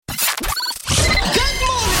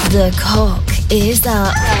The cock is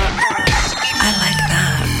up. I like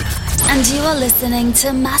that. And you are listening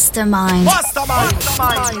to Mastermind.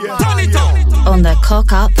 Turn it up. On the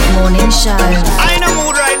Cock Up Morning Show. I in a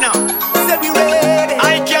mood right now. Say we ready.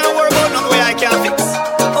 I can't worry about nothing way I can't fix.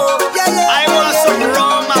 I want some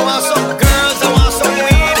rum, I want some girls, I want some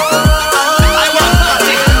weed. I want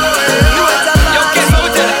party. Yo, guess what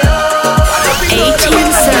we tell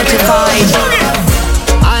 18 certified.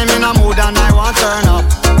 I'm in a mood and I want turn up.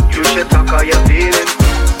 You should talk how you're feeling.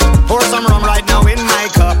 Pour some rum right now in my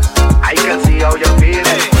cup. I can see how you're feeling.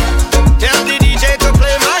 Hey, tell the DJ to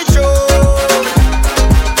play my tune.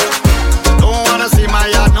 Don't wanna see my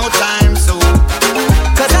yard no time soon.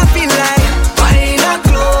 Cause I feel like buying a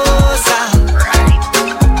closer.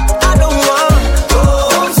 I don't want to go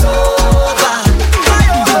home sober.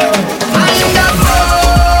 I'm in the mood.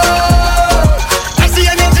 I see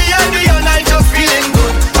energy and the and I just feeling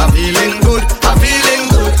good. I'm feeling good, I'm feeling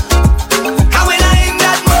good. And when I in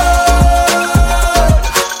that mood,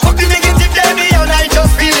 fuck the negative baby and I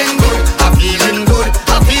just feeling good. I'm feeling good,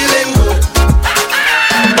 I'm feeling good.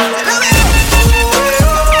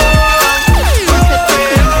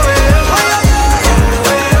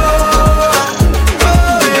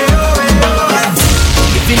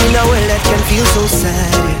 Living in a world that can feel so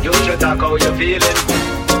sad. You should talk how you're feeling.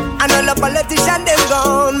 And all the politicians, them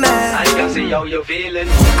gone mad. I can see how you're feeling.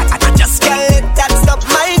 I just can't let that stop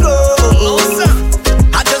my growth.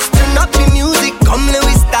 I just turn up the music, come let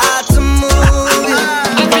we start to move.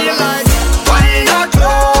 I feel like why not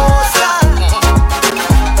closer?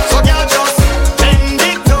 So girl just bend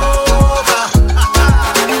it over.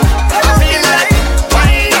 I feel like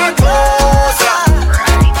why not closer?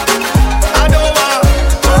 I don't want to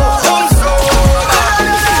go home sober.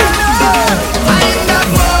 I'm in that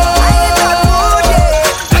mood.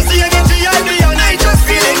 I see energy and the and I just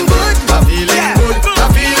feeling good. I'm feeling good, I'm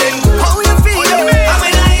feeling good. How you feeling? And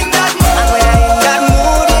when I in that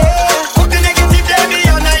mood, fuck the negative baby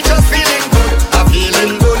and I just feeling good. I'm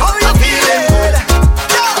feeling good, I'm feeling good.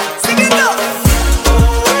 Sing it up.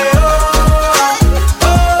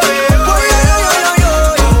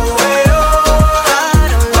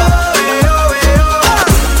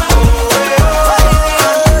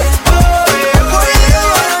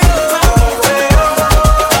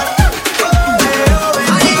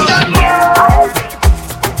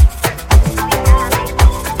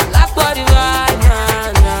 Black body right,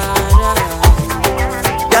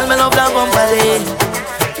 Girl, me love that bumper day.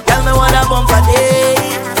 Girl, me want that bumper day.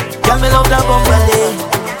 Girl, me love that bumper day.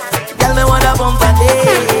 Girl, me want that bumper day.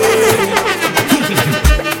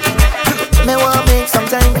 Me want make some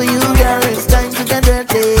time for you, girl. It's time to get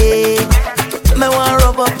dirty. Me want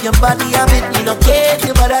rub up your body a bit. Me no care if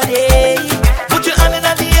you bother day. Put your hand in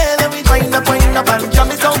the air, let me wind up and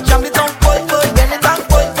jump it out, boy, boy, bend it back,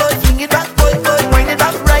 boy, boy, swing it back, boy, boy, wind it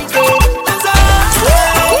back right, boy.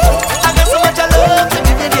 I got so much I love to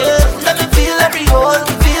give you, girl. Let me feel every hole,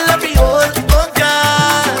 oh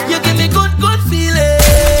God. You give me good, good feeling.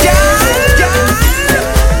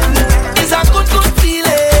 It's a good, good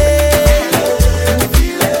feeling.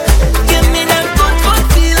 Give me that good, good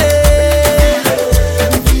feeling.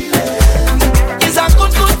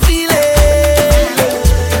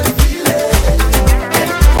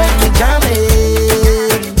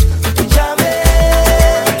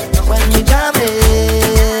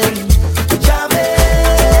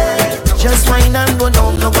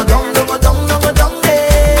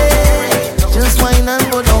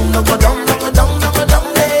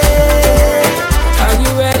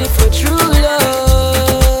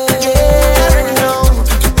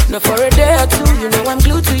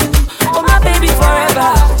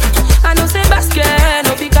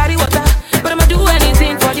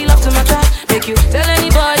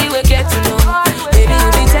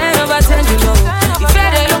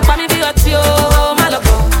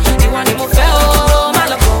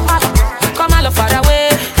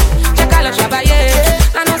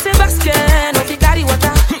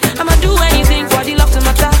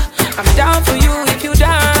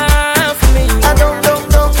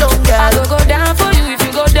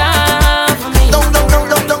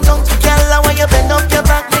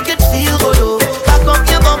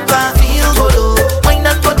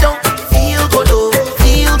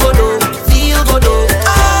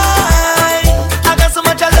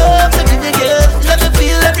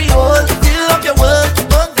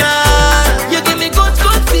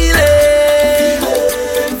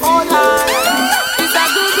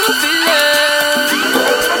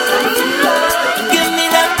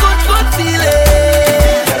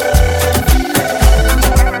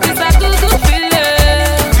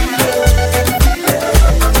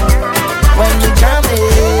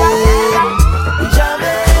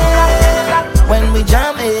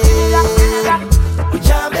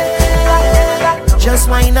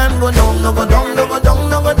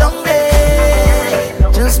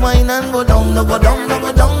 wine and go down, no go down, no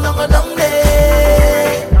go down, no go down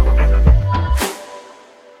there.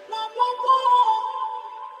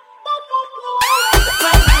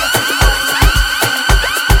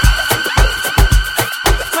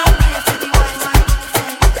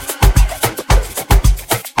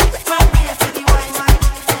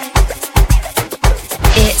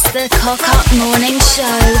 It's the Cock Up Morning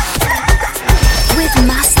Show with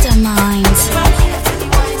Mastermind.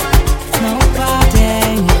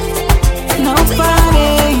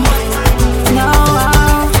 Nobody, no.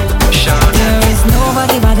 There is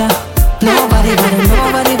nobody better, nobody better,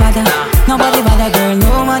 nobody better, nobody better, girl,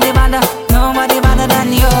 nobody better, nobody better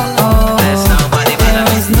than you. There's nobody better.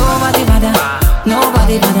 There is nobody better,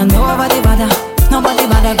 nobody better, nobody better, nobody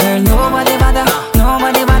better, girl, nobody better,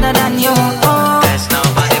 nobody better than you. There's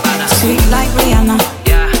nobody better. Sweet like Rihanna,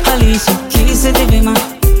 Yeah. Alicia, Keys to the Bima,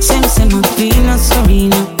 Sim Simma, Venus,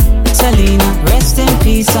 Serena, Selena, rest in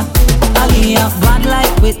peace. Aliyah, bad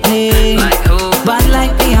like Whitney, Like who? bad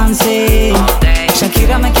like Beyonce. All day.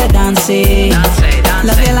 Shakira make you dance, Dance.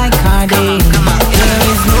 love you like Cardi. Come on. There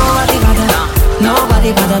is nobody better,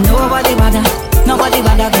 nobody better, nobody better, nobody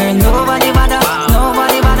better, girl, nobody better,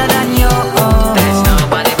 nobody better than you. There's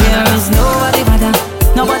nobody better. There is nobody better,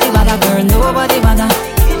 nobody better, girl, nobody better,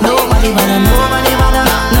 nobody better, nobody better,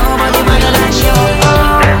 nobody better than you.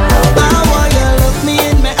 I want you look me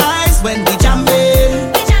in my eyes when we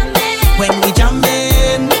jamming, when we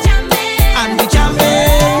jamming, and we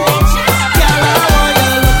jamming. Girl, I want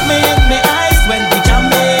you look me in my eyes when we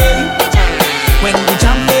jamming, when we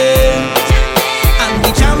jamming, and we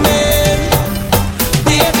jamming.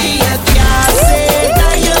 Baby, you can't say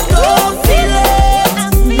that you don't feel it.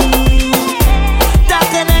 That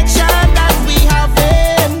connection that we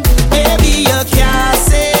having. Baby, you can't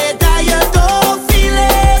say that you don't feel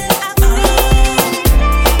it.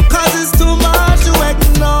 'Cause it's too much to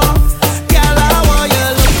ignore. Girl, I want you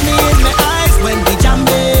look me in my eyes when we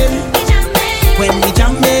jamming, when we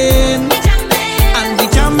jamming, and we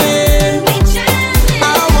jamming.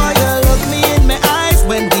 I want you look me in my eyes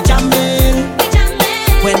when we jamming,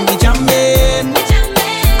 when we jamming,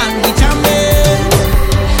 and we jamming.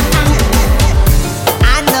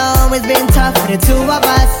 I know it's been tough for the two of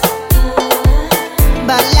us,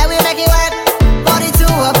 but let me make it work for the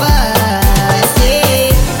two of us.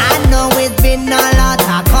 Yeah, I know it's been a lot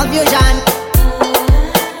of confusion,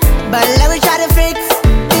 but let me try to fix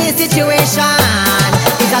this situation.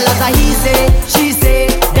 It's a lot of he say, she say,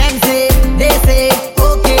 them say, they say,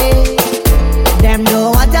 okay. Them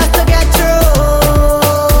don't want us to get through.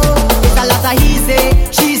 It's a lot of he say,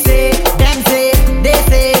 she say, them say, they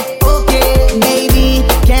say, okay. Baby,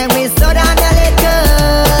 can we slow down a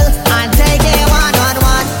little and take it one on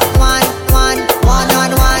one, one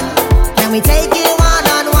on one? Can we take it one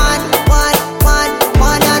on one,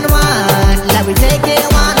 one on one? Let me take it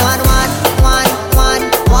one on one,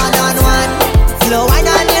 one on one. Slow wine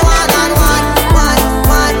on me one on one,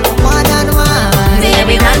 one on one.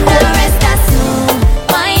 Baby, when the rest are slow,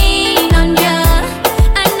 wine on ya,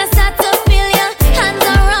 and I start to feel your hands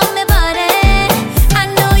around my body. I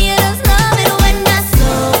know you just love it when I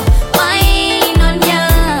slow wine on ya.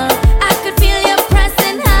 I could feel you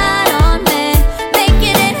pressing hard on me,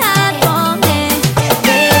 making it hard for me.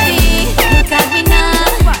 Baby, look at me now,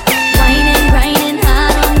 whining, grinding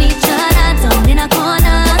hard on each other, down in a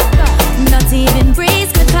corner. Not even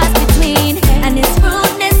breeze could pass between, and it's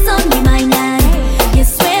rudeness on me mind. You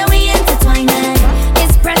swear we intertwined.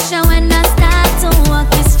 It's pressure when I start to walk,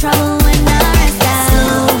 it's trouble when I rest out.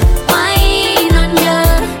 Slow wine on you,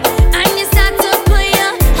 and you start to put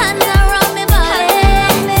your hands around me body.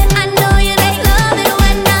 I know you just love it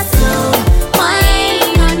when I slow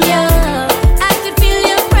wine on you. I could feel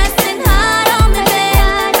you pressing hard on me,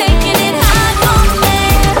 babe, making it hard for me.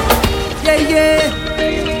 Yeah.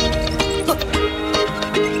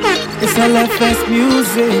 It's LFS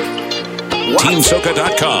music.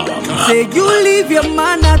 TeamSoca.com. Say you leave your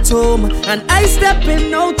man at home and I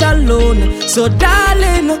stepping out alone. So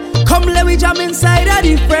darling, come let me jump inside of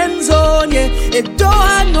the friend zone. Yeah, it don't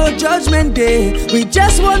have no judgment day. We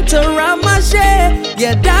just want to ram my share.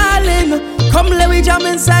 Yeah, darling, come let me jump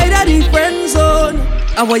inside of the friend zone.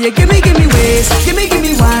 I want you give me ways, give me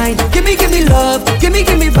wine, give me love, give me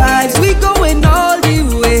vibes. We going all the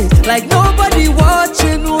way, like nobody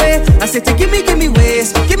watching way. I said to give me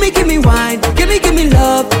ways, give me wine, give me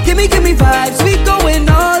love, give me vibes. We going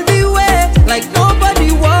all the way, like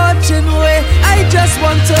nobody watching way. I just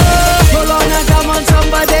want to pull on and come on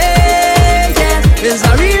somebody. Yeah, it's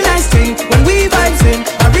a real nice thing when we vibes in.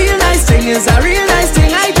 A real nice thing is a real nice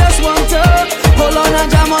thing. I just want to pull on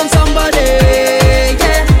and jam on somebody.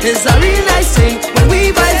 Yeah, it's a real nice thing when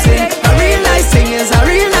we vibes in.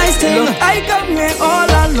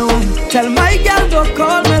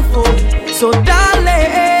 So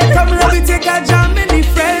darling, come let me take a jam in the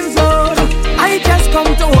friend zone. I just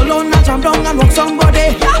come to hold on and jam down and rock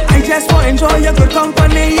somebody. I just want to enjoy your good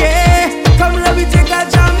company, yeah. Come let me take a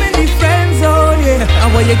jam in the friend zone, yeah.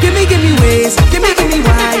 And when you give me ways, give me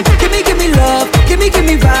wine, give me love, give me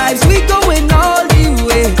vibes. We going all the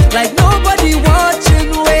way, like nobody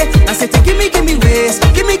watching way. I said to give me ways,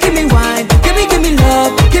 give me wine, give me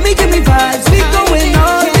love, give me vibes. We going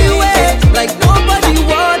all the way, like nobody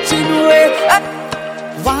watching way.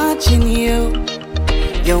 Watching you,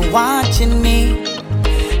 you're watching me.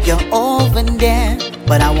 You're over there,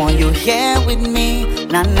 but I want you here with me.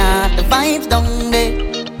 Nah, the vibes don't there.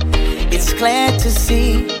 It's clear to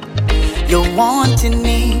see you're wanting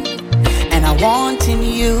me, and I wanting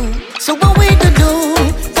you. So what we could do?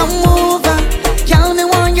 Come over, y'all me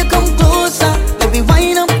want you come closer. Baby,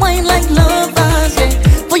 wind up, wine like lovers, yeah.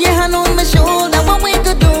 Put your hand on my shoulder. What we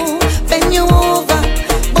could do? Bend you over,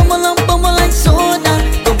 bubble up, bubble like soda.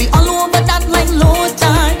 Go be all over that like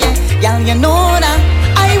Lota, yeah. Y'all, you know that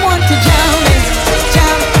I want to jam it,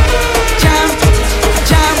 jam,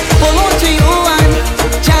 pull on to you and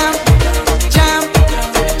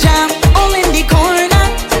jam, all in the corner,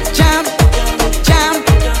 jam.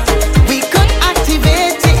 We could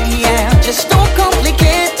activate it, yeah. Just don't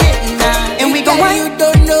complicate it now. And we go on. You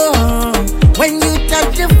don't know when you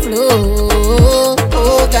touch the floor,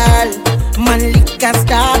 oh girl. Man, liquor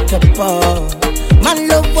start to pour. Man,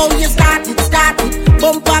 love how you start it.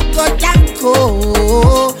 Bumper cut and go,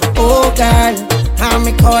 oh girl. I'm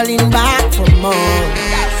calling back for more.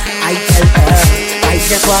 I tell her, I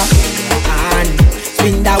just walk and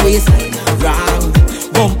swing that waistline around.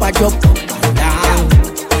 Bumper jump up and down.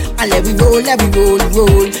 And let me roll,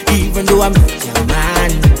 even though I'm not your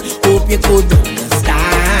man. Hope you could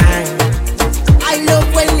understand. I love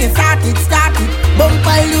when you start it.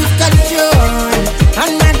 Bumper lose control,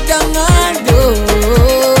 and not down on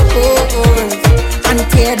doors, and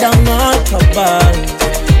tear down all cupboards.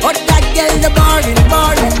 But that girl the boring,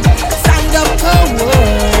 stand up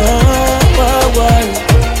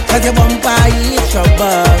cause your bumper is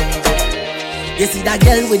trouble. You see that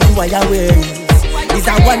girl with the wire waist, is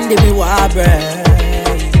that one day me want break.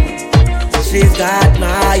 She's got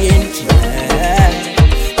my interest.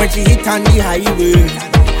 When she hit on the highway,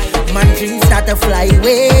 man, she start to fly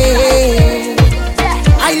away.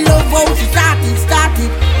 I love how she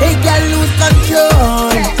started. Hey girl, lose control,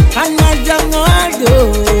 and not down all door,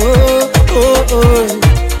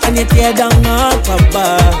 and you tear down all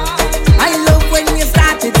cover. I love when you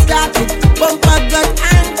started, bumper got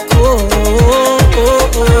ankle.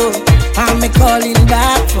 I'm calling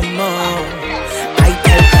back for more. I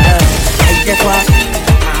tell her, I just walk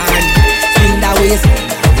and swing that waist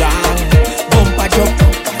around, bumper jump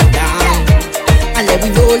up and down, and let me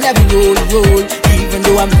roll, even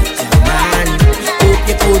though I'm not your man. Hope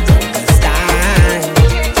you could understand.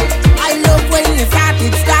 I love when you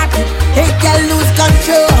started. Hey girl, lose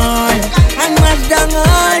control and mash down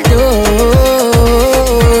all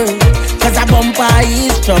doors, cause a bumper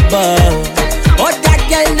is trouble. Oh, that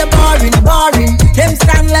girl the boring, them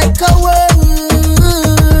stand like a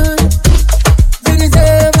wall. You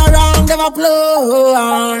deserve a round of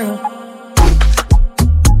applause.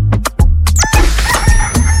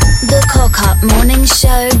 The Cock Up Morning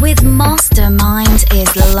Show with Mastermind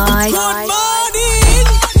is live. Good morning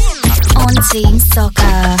on Team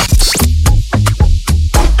Soccer.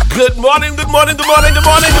 Good morning.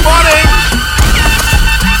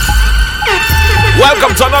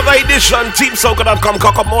 Welcome to another edition, TeamSoca.com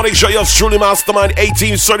Cock Up Morning Show. Yours truly, Mastermind,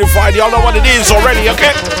 18 certified. Y'all know what it is already,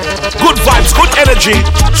 okay? Good vibes, good energy,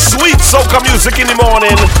 sweet soca music in the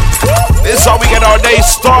morning. This is how we get our day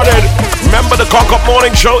started. Remember, the Cock Up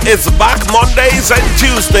Morning Show is back Mondays and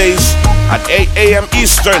Tuesdays at 8 a.m.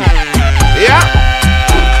 Eastern. Yeah?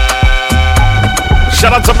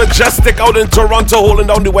 Shout out to Majestic out in Toronto holding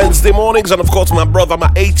down the Wednesday mornings. And of course my brother, my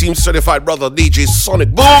A-Team certified brother, DJ Sonic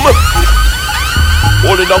Boom,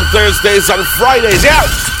 holding down Thursdays and Fridays. Yeah.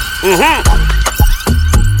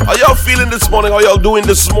 How y'all feeling this morning? How y'all doing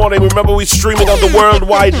this morning? Remember, we're streaming on the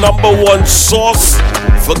worldwide #1 source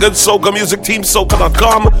for good soca music,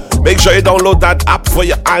 TeamSoca.com. Make sure you download that app for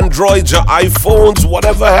your Androids, your iPhones,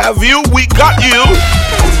 whatever have you. We got you.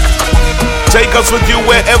 Take us with you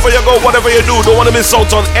wherever you go, whatever you do. Don't want to miss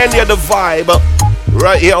out on any of the vibe.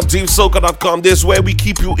 Right here on TeamSoca.com. This is where we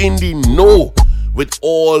keep you in the know with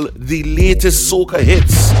all the latest soca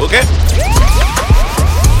hits. Okay?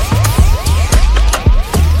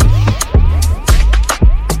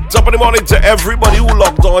 Top of the morning to everybody who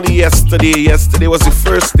logged on yesterday. Yesterday was the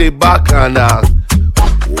first day back, and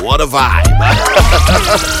what a vibe.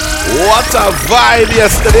 What a vibe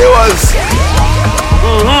yesterday was.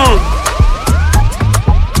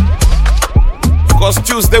 Of course,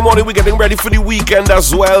 Tuesday morning we're getting ready for the weekend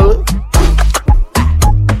as well.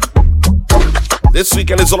 This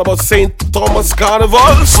weekend is all about St. Thomas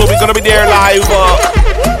Carnival, so we're gonna be there live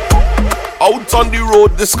out on the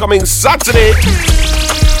road this coming Saturday.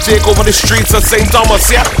 Take over the streets of St.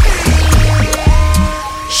 Thomas, yeah.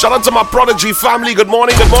 Shout out to my Prodigy family. Good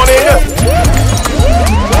morning, good morning.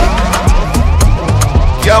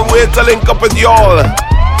 Can't wait to link up with y'all.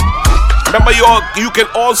 Remember, you can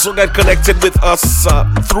also get connected with us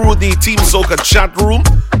through the Team Soca chat room,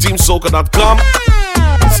 teamsoca.com.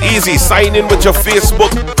 It's easy. Sign in with your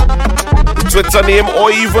Facebook, Twitter name,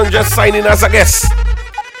 or even just sign in as a guest.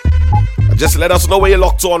 Just let us know where you're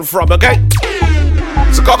locked on from, okay?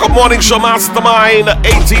 It's a Cock Up Morning Show Mastermind,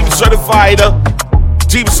 18 certified,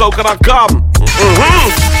 teamsoca.com.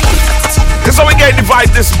 This is how we get the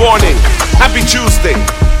vibe this morning. Happy Tuesday.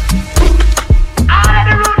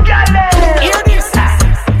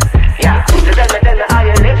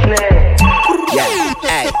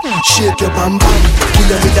 Shake your bam bam, kill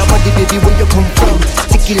her with a body, baby, where you come from?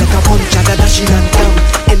 Stick it like a punch, and a dashing and down.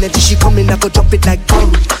 Energy she coming, I go drop it like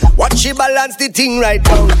bomb. Watch she balance the thing right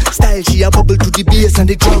down. Style she a bubble to the bass and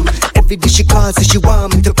the drum. Every day she calls, say she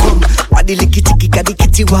want me to come. Body licky ticky, got the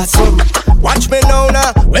kitty was some. Watch me now,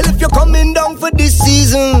 nah. Well, if you're coming down for this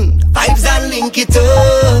season, vibes and link it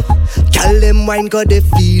up. Call them wine, got the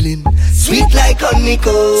feeling sweet like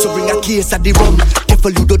honeycomb. So bring a case of the rum.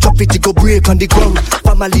 Careful you don't drop it, it go break on the ground.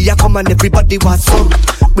 Family a come and everybody was some.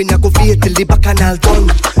 We not go feel till the bacchanal done.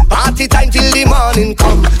 Party time till the morning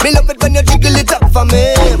come. Me love it when you jiggle it up for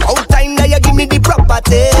me. Out time that you give me the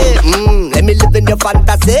property. Let me live in your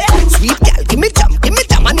fantasy. Sweet girl, give me jam.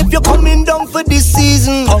 And if you're coming down for this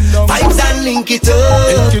season, vibes and link it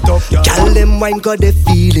up. Girl, them wine got the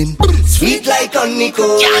feeling sweet like honeycomb.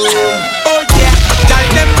 Oh yeah, girl,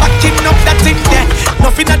 them backing up that thing there.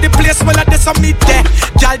 Nothing at the place, well at the summit there.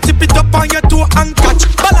 Girl, tip it up on your toe and catch,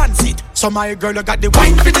 balance it. So my girl, I got the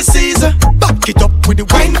wine for the season. Back it up with the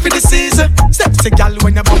wine for the season. Sexy girl,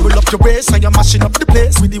 when you bubble up your waist and you're mashing up the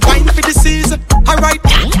place with the wine for the season. Alright,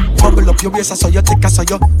 bubble up your waist, I saw you take, I saw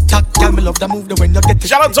you tap. Girl, me love the move, the when you get it.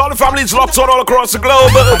 Shout out to all the families locked on all across the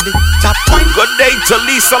globe. Good day to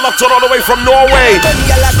Lisa, locked on all the way from Norway.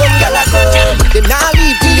 Them now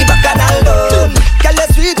leave till the bacchanal done. Girl, you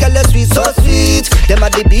sweet, so sweet. Them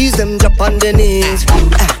are the bees, them drop on their knees.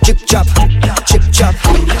 Chip chop.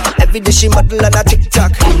 Every day she model on a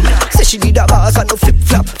TikTok. Say she need a boss and no flip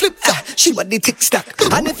flop. She want the tick stack.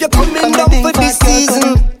 And if you're coming down for this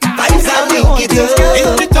season, vibes are link it up.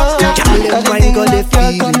 Girl, them wine got the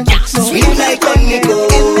feeling sweet like honeycomb.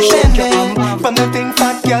 From the thing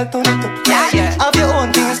fat, girl, turn it up. Have your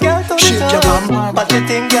own things, girl, turn it up. But the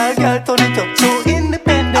thing, girl, turn it up. So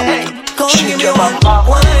independent. Come give me one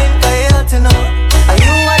wine, girl, to know. Are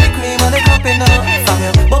you are the cream of the cup, you know? From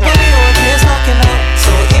your bubble, your place knocking out.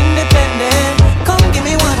 So independent. Come give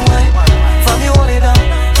me one wine. From you hold it down.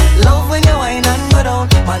 Love when you wine and go down.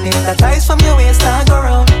 Man, if that ties from your waist, I go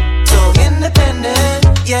round. So independent.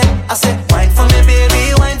 Yeah, I said wine for me,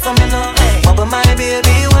 baby, wine for me now. Bubble my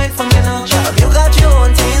baby, wine for me now. You got your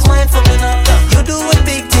own things, wine for me now. You doing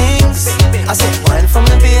big things. I said wine for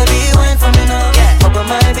me, baby, wine for me now. Bubble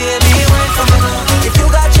my baby, wine for me now. If you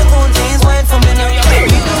got your own things, wine for me now.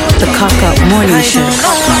 The Cock Up Morning Show.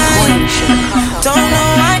 Don't know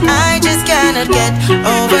why I just cannot get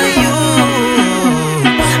over you.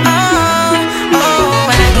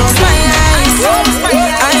 When I close my eyes,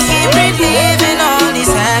 I keep reliving all these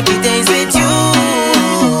happy days with you.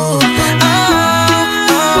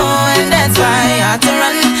 And that's why I have to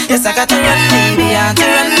run. Yes, I got to run, baby, I have to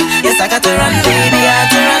run. Yes, I got to run, baby, I have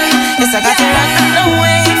to run. Yes, I got to run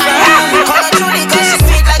away from. Call her Julie 'cause she's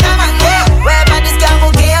sweet like a mango. Wherever this girl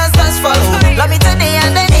will chaos just follow. Love me today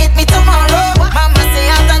and then hate me tomorrow. Mama say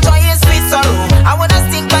I have joy and sweet sorrow. I wanna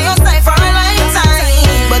stick by your side for a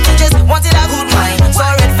lifetime, but you just wanted a good mind. So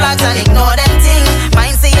red flags and ignore them things.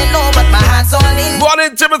 Mine say you know, but my heart's all in.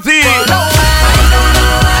 Morning, Timothy. Don't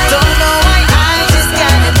know why I just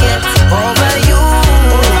cannot get over you.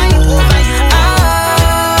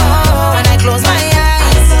 When I close my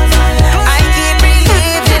eyes, I keep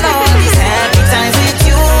reliving all these happy times with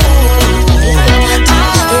you.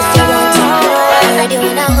 If you want to know, I'm ready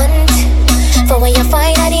when I hunt for what you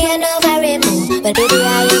find at the end of every move. But baby, I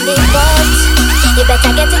am the boss. You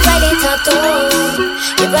better get it right, it's up to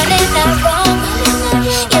you're running around.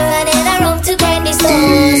 You're running around to candy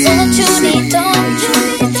stores. Don't you need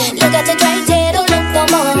you got to try it, don't look no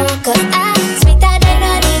more. 'Cause I'm sweeter than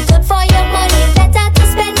honey, good for your money. Better to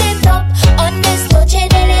spend it up on this Dolce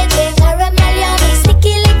Dele.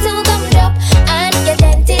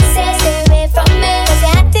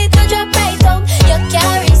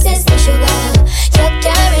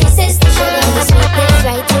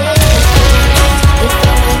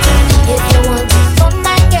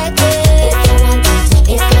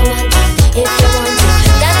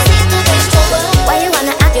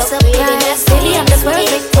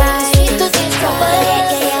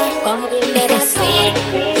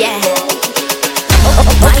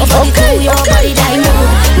 body to your body, die mood.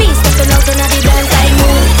 Me stepping out on the dance, die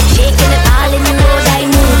mood. Shaking it all in the road, die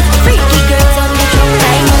mood. Freaky girls on the truck,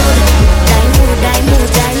 die mood. Die mood, die mood,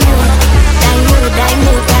 die mood. Die mood, die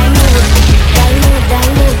mood, die mood. Die mood, die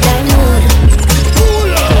mood, die mood.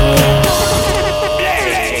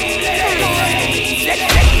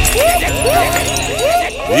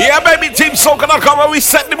 Yeah, baby, Team Soca come and we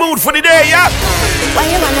set the mood for the day, yeah? Why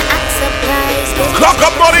you wanna act surprised? Clock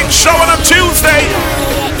up morning show on a Tuesday.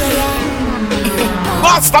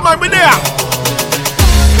 Mastermind, we there.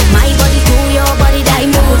 My body to your body, die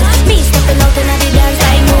mood. Me stepping out in the dance,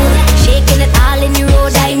 die mood. Shaking it all in the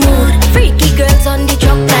road, die mood. Freaky girls on the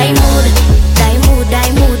truck, die mood. Die mood,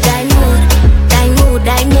 die mood, die mood. Die mood,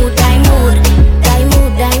 die mood, die mood. Die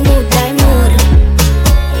mood, die mood, die mood.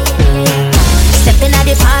 Stepping at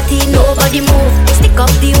the party, nobody move. Stick up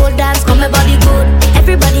the old dance, come my body good.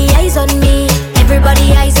 Everybody eyes on me,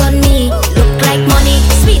 everybody eyes on me. Look like money,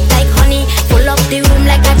 sweet like honey. Full up the room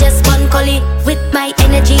like I just spun collie. With my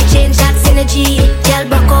energy, change that synergy. Girl,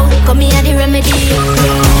 back out, come here the remedy.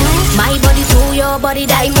 My body to your body,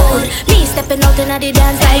 die mood. Me stepping out in the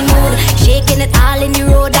dance, die mood. Shaking it all in the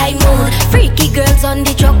road, die mood. Freaky girls on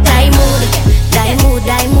the truck, die mood. Die mood,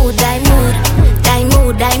 die mood, die mood. Die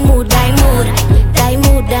mood, die mood, die mood. Die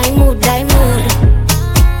mood, die mood, die mood.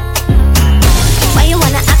 Why you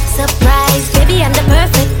wanna act surprised? Baby, I'm the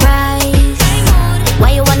perfect prize.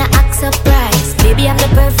 Why you wanna act surprised? Baby, I'm the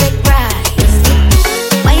perfect prize.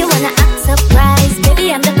 Why you wanna act surprised?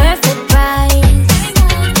 Baby, I'm the perfect prize.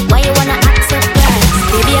 Why you wanna act surprised?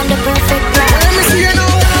 Baby, I'm the perfect prize. Let me see you now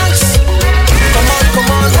dance.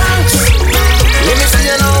 Come on, dance. Let me see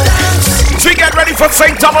you now dance. We get ready for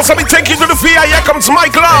St. Thomas. Let me take you to the fear. Here comes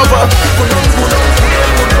Mike Love.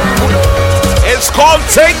 It's called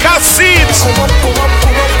Take a Seat.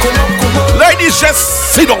 Ladies,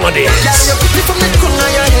 just sit on it. Yeah, you pick it from the corner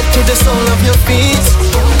of your head to the sole of your feet.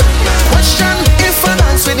 Question: if I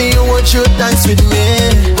dance with you, would you dance with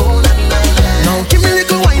me? Now give me a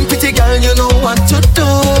little wine, pretty girl, you know what to do.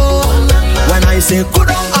 When I say go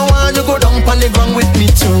down, I want you go down on the ground with me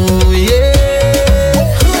too. Yeah.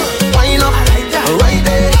 Wine up, right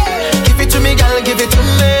there. Give it to me, girl, give it to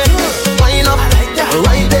me. Wine up,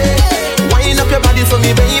 right there. Wine up your body for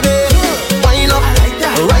me, baby. Wine up,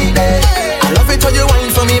 right there. I love it when you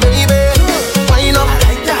wine for me, baby. Wine up,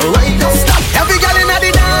 right there. Stop. Every girl in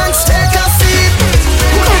the dance, take a seat.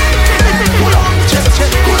 Pull on, check.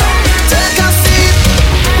 Take a seat.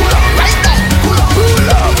 Right there. Pull on.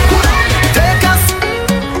 Take a seat.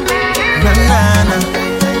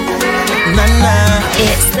 Na.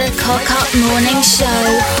 It's the Cock Up Morning Show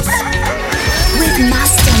with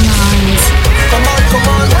Mastermind. Come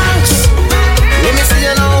on, dance. Let me see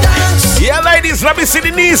you now dance. Yeah, ladies, let me see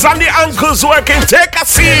the knees and the ankles working. Take a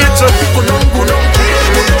seat.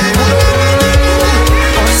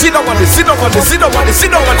 Sit down on it, sit down on it, sit down on it,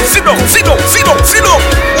 sit down on it, sit down.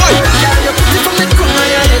 Why? Yeah, you put it from the corner of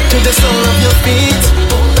your head to the sole of your feet.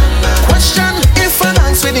 Question: if I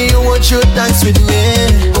dance with you, would you dance with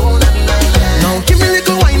me? Now give me a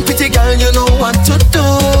little wine, pretty girl, you know what to do.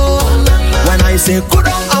 When I say go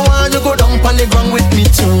down, I want you go down on the ground with me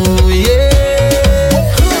too. Yeah.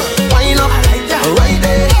 Wine up, right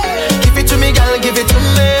there. Give it to me, girl, give it to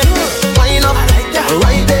me. Wine up,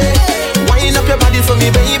 right there. Wine up your body for me,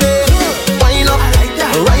 baby. Wine up,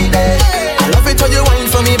 right there. I love it when you wine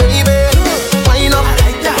for me, baby. Wine up,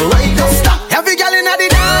 right there. Stop. Every girl in the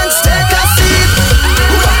dance, take a seat.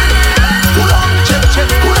 Pull on, check.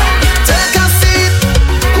 Take a seat.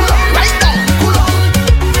 Right down.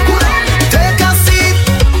 Take a seat.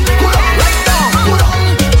 Right down.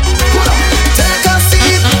 Take a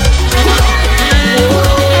seat.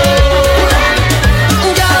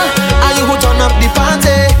 Girl, are you who turn up the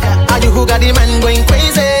party? Are you who got the man going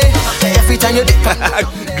crazy? Every time you dip.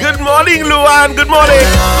 Good morning, Luan. Good morning.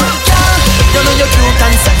 You know you're cute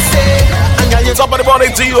and sexy. And girl, you Top of the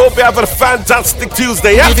morning to you. Hope you have a fantastic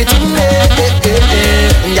Tuesday, yeah? give it to me.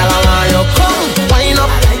 Girl, I want you come. Wine up,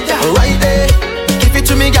 right there. Give it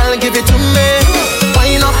to me, girl, give it to me.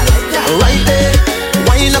 Wine up, right there.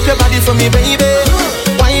 Wine up your body for me, baby.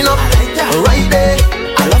 Wine up, right there.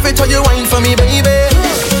 I love it when you wine for me, baby.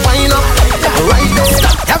 Wine up, right there.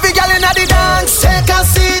 Stop. Every girl in the dance, take a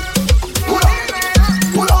seat. Pull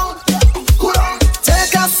on.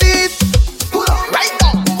 Take a seat. Right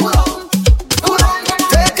down.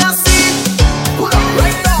 Take a seat.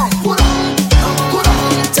 Right down.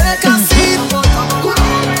 Take a seat.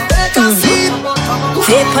 Take a seat.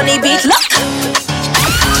 Hip on the beat, look.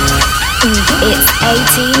 It's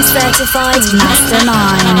 18 certified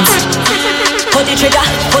Mastermind. Pull the trigger.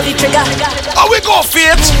 Oh, we go,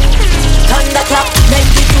 Faith. Thunderclap, make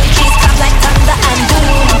the two like thunder and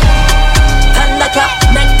boom. Thunderclap,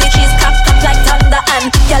 make the cheese clap like thunder and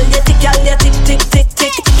gal you tick, tick, tick,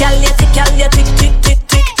 tick. Gal you tick, tick, tick, tick,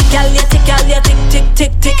 tick. Gal you tick, tick, tick,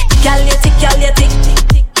 tick, tick. Gal you tick, tick,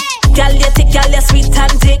 tick. Gal you tick, you sweet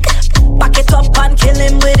and tick. Back it up and kill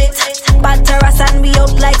him with it. Batter us and we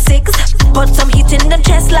out like six. Put some heat in the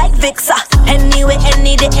chest like Vixa. Anyway,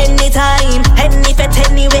 any day, anytime. Any pet,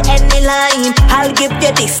 anyway, any line. I'll give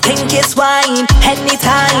you this stinkiest wine.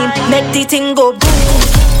 Anytime, make the thing go boom.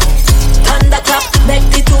 Thunderclap, make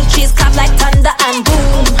the two cheese clap like thunder and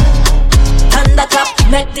boom. Thunderclap,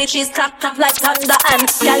 make the cheese clap like thunder and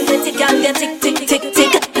gal you tick, tick, tick,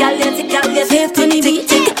 tick. Gal you tick, tick, tick,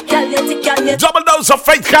 tick. Gal you tick, Double dose of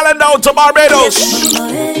Faith Calendar out to Barbados.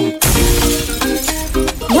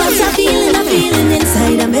 What's a feeling, I'm feeling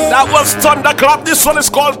inside of me. That was Thunderclap. This one is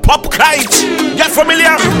called Pop Kite. Get familiar?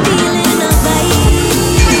 I'm feeling a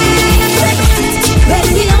vibe.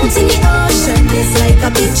 Ready out in the ocean, it's like a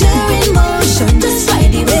picture in motion. Just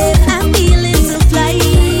ride the wave, I'm feeling to fly.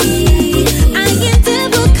 I hear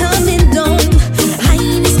devil coming down. High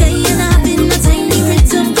in the sky and I've been a tiny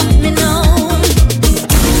rhythm coming on.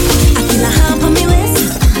 I feel a hump on my waist.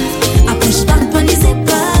 I push back on the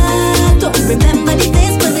zipper. Don't remember the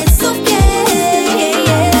face, but it's okay.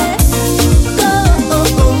 Go,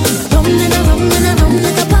 round and around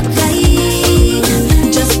like a pop kite.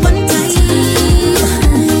 Just one time,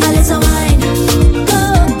 a little wine. Go,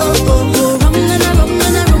 round and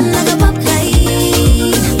around like a pop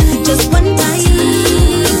kite. Just one time,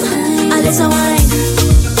 a little wine.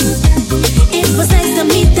 It was nice to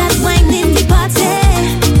meet that wine in the party.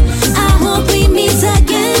 I hope we meet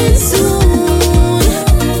again soon.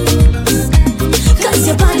 Cause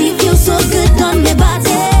your body feels so good on my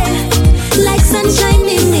body. Like sunshine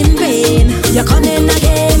in rain. You're coming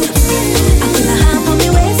again. I feel a hand on my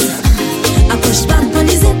waist. I push back on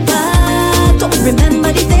the zipper. Don't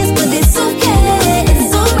remember the face, but it's okay.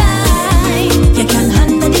 It's alright. You can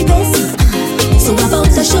handle the bass. So about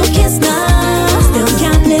to showcase now. Still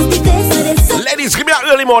can't place the face, but it's okay. Ladies, give me an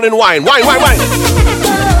early morning wine. Wine.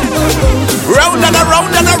 Round and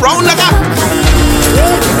around and around and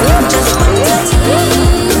around. Just one time,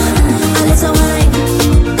 a little wine.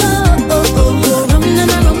 Go, round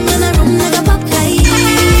and around like a pop kite.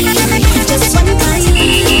 Just one time,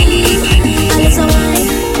 a little wine.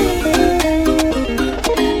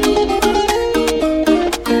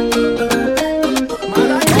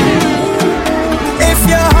 If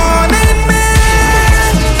you're haunting me,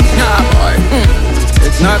 nah boy,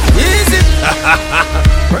 it's not easy.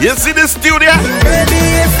 You see this studio? Baby,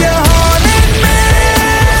 if you're haunting me,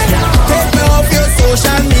 take me off your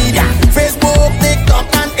social media, Facebook, TikTok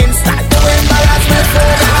and Insta. Don't embarrass me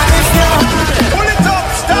further. If you're Pull it up,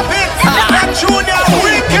 stop it. That Junior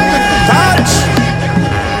Wicked. touch,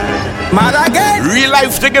 mad again. Real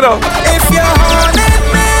life, take it up. If you're haunting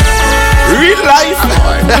me, Real life.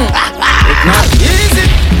 it's not easy.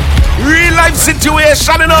 Real life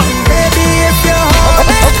situation, you know. Baby, if you're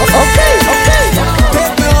haunting me,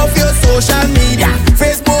 take me off your social media,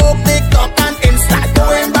 Facebook, TikTok and Insta.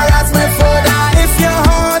 Don't embarrass me further. If you're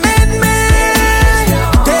haunting me,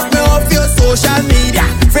 take me off your social media,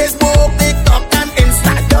 Facebook, TikTok and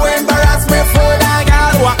Insta. Don't embarrass me further,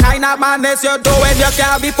 girl. What kind of madness you doing? You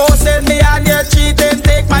can't be posting me and you're cheating.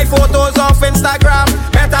 Take my photos off Instagram.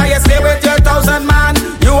 Better you stay with your 1,000 man.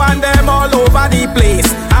 You and them all over the place,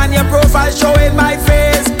 and your profile showing my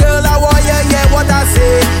face. Girl, I want you hear what I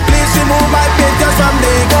say. Please remove my pictures from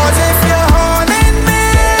there. Cause if you're haunting me,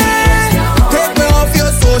 take me off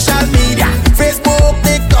your social media, Facebook,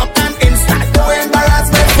 TikTok and Insta. Don't embarrass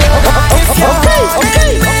me further. If you're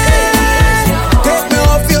haunting me, take me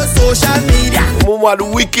off your social media,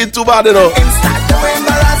 Woman, wicked too bad, you know. Insta. Don't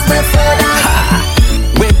embarrass me further.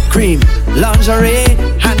 Whipped cream, lingerie,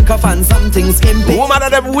 handcuff and something skimpy. Woman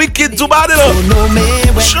of them wicked too bad, you So know. know me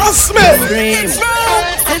when Trust me. scream.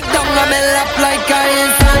 Sit down on me lap like I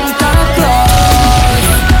am Santa Claus.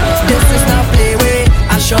 This is not play way,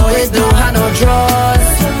 I sure is don't have no draws.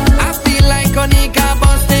 I feel like Onika,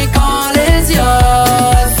 but take all is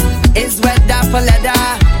yours. It's weather for leather,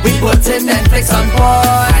 we putting Netflix on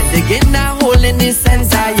pause. I dig in a hole in the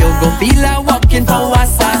sensor, you gon' feel like walking for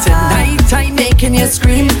Wassa. Tonight I'm making you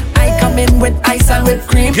scream, I come in with ice and whipped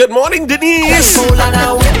cream. Good morning, Denise. Full on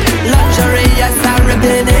a whip, luxury, yes, I'm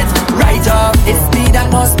ripping it. Right off, it's speed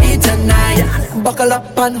and must be tonight. Buckle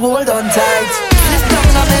up and hold on tight. This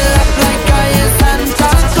down on me lap like I am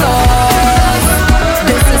Santa Claus.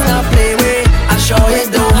 This is not play way, I sure is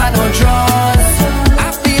don't have no draws. I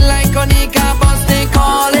feel like Onika, but take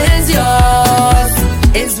all is yours.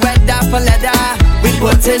 It's weather for leather, we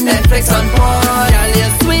putting Netflix on pause. Girl,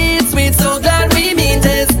 you're sweet, sweet,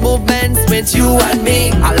 it's you and me.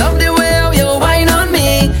 I love the way how you whine on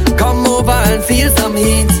me. Come over and feel some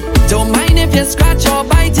heat. Don't mind if you scratch or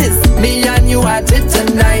bite it. Me and you at it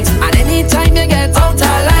tonight. And anytime you get out of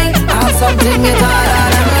line, I have something you harder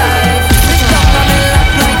than life. Stop on me lap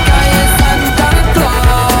like I is Santa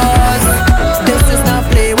Claus. This is not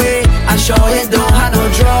play way. I sure it don't have no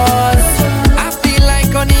draws. I feel like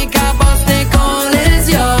Onika Bostic all is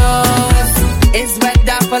yours. It's wet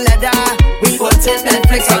that for leather. We put in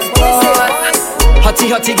Netflix on board. Hottie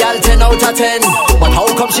hottie gal 10 out of 10. But how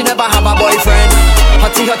come she never have a boyfriend?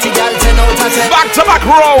 Hottie hottie gal 10 out of 10. Back to back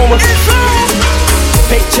Rome.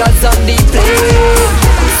 Pictures on the plane.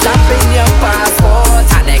 Slapping your passport.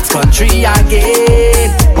 And next country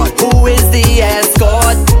again. But who is the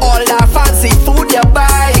escort? All that fancy food you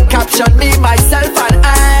buy. Caption me, myself and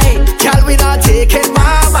I. Gal we not taking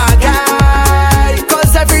mama guy.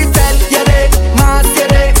 Cause every pen you dey, mass you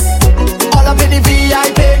dey. All up in the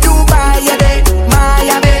VIP Dubai you dey.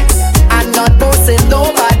 Miami, I'm not bossing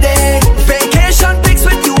nobody. Vacation pics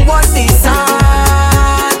with you on the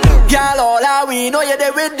sun. Girl, all I we know you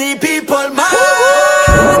there with the people, man.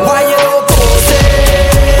 Why you don't pose it?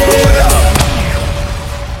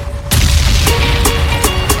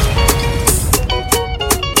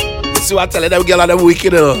 See what I tell them girl on them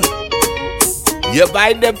wicked, you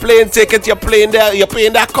buy them plane ticket, you're paying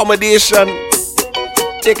the accommodation,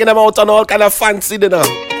 taking them out on all kind of fancy dinner.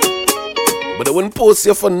 But they wouldn't post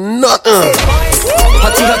you for nothing.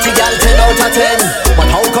 Hottie hottie gal 10 out of 10. But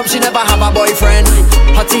how come she never have a boyfriend?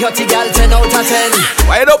 Hottie hottie gal 10 out of 10.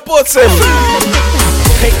 Why you don't post him?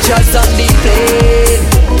 Pictures on the plane.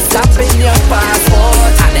 Slapping your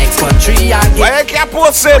passport. And next country again. Why you can't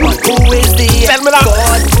post him? But who is the Tell me that.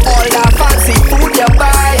 All that fancy food you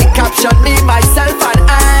buy. Caption me, myself and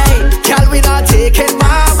I. Gal we not taking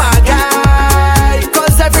mama guy.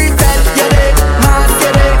 Cause every pen you dey, mass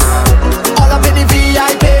you dey. All up in the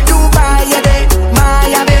VIP Dubai you dey.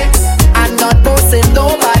 Miami, I'm not posting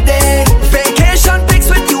nobody. Vacation pics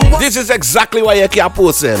with you. This is exactly why you can't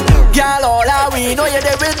post him. Girl, all I we know you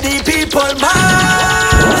there with the people,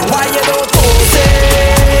 man. Why you don't pose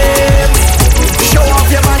him? Show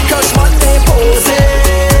off your man crush Monday pose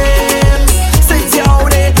him. Since you out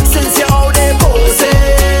there pose him.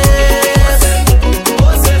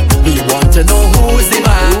 We want to know who's the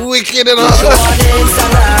man. Wicked enough. Show on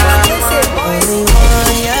Instagram. Only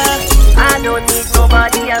one, yeah. I don't need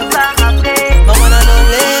nobody else to happy. But when I don't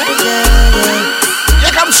live, yeah.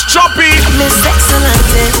 Here comes Choppy. Miss Excellent,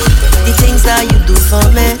 the things that you do for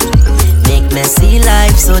me make me see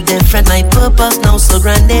life so different. My purpose now so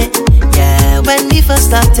grande. Yeah, when we first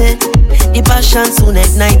started, the passion soon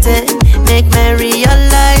ignited. Make me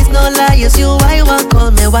realize, no lies, you I want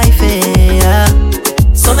call me wifey. Yeah.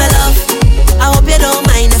 So my love, I hope you don't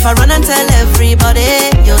mind if I run and tell everybody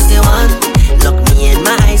you're the one. Look me in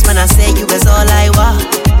my eyes when I say you is all I want.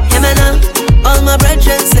 Hey man, all my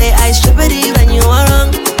brethren say I should believe when you are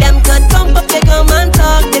wrong. Them could pump up, they come and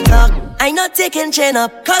talk the talk. I not taking chain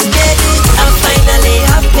up, cause baby, I'm finally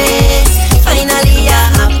happy. Finally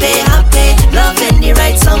I'm happy. Loving the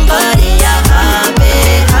right somebody, I'm happy.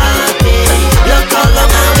 Look how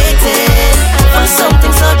long I'm waiting for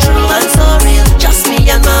something so true and so real. Just me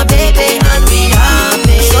and my baby, and we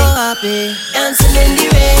happy. So happy, dancing in the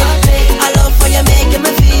rain. I love how you're making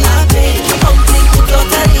me feel happy. Completely,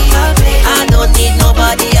 totally happy. I don't need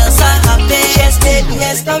nobody else, I'm happy. Just baby,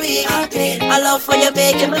 yes, to be happy. I love how you're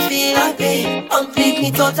making me feel happy.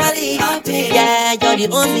 Completely, totally happy. Yeah, you're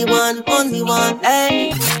the only one,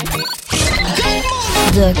 hey.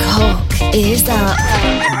 The cock is up.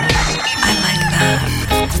 I like that.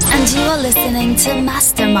 And you are listening to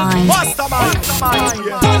Mastermind.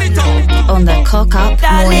 On the Cock Up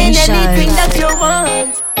Morning Show. Anything that you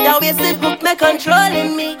want, your waist is hook me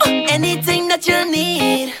controlling me. Anything that you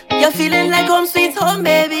need, you're feeling like home sweet home,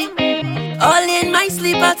 baby. All in my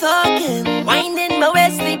sleep are talking, winding my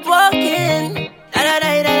waist, sleepwalking.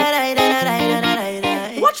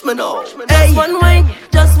 Watch me now. Just one wine,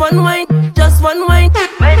 just one wine, just one wine.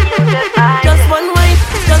 When you get high, just one wine,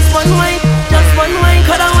 just one wine, just one wine.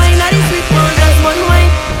 Cut a wine, that is sweet one. Just one wine,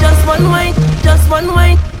 just one wine, just one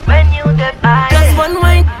wine. When you get high, just one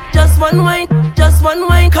wine, just one wine, just one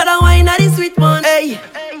wine. Cut a wine, that is sweet one. Hey,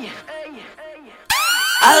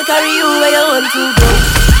 I'll carry you where you want to go.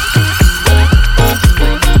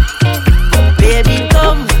 Baby,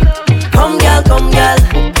 come girl,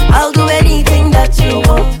 I'll do anything that you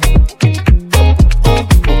want.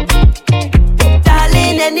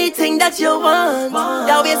 Darling, anything that you want.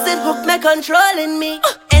 Your waist is hook me controlling me.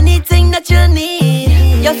 Anything that you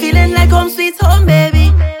need, you're feeling like home sweet home,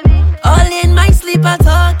 baby. All in my sleep are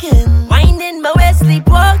talking, winding my waist,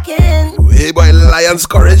 sleepwalking. Lion's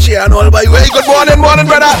Courage here and all by way. Good morning,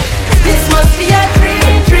 brother. This must be a dream.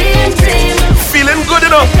 Feeling good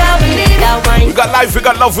enough. We got life, we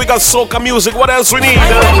got love, we got soca music. What else we need?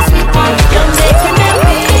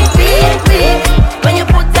 When you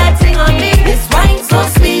put that thing on me, this wine so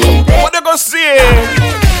sweet. What they gonna say?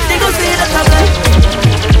 They gon' say the problem.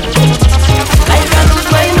 I can't lose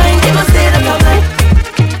my mind, they gon' say the problem.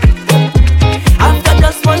 After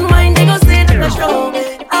just one wine, they gon' say the show.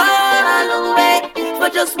 Ah, long way. For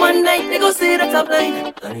just one night, they gon' say the top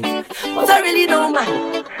line. But I really don't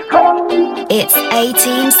mind. It's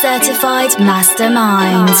 18 certified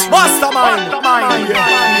mastermind. Mastermind.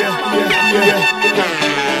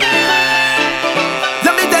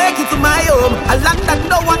 Let me take you to my home, a land that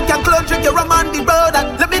no one can clone. Drink your rum on the road.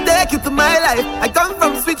 And let me take you to my life. I come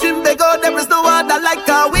from switching Bego, there is no other like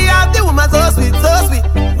her. We have the woman so sweet.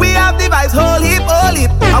 We have the vibes, whole heap.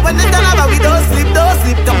 And when it's done over, we don't sleep.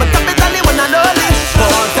 Come and tell me when I know this.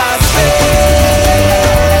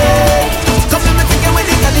 Come to me thinking with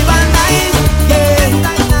the carnival night.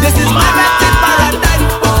 Yeah, this is my resting paradise.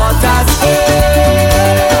 Water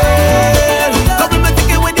Spain. Come to me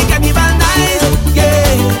thinking with the carnival night.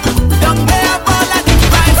 Yeah, don't care about all of the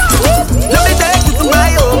price. Let me take you to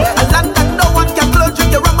my home, a land that no one can clone.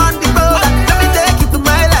 Drink your rum on the road. Let me take you to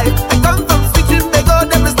my life. I come from switching Bego,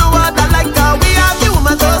 there is no other like her. We have the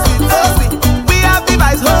woman so sweet. We have the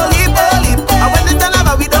vibes, whole heap. And when it's done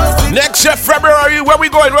over, we don't sleep. Next year, February, where we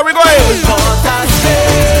going? Water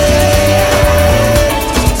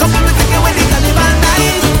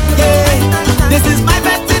This is my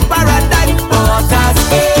resting paradise. Water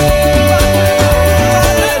Spain.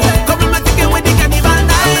 Come with me thinking with the carnival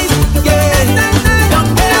night. Yeah. Don't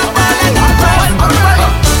care about it.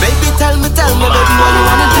 Baby, tell me, baby, what you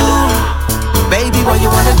wanna do? Baby, what you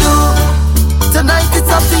wanna do? Tonight it's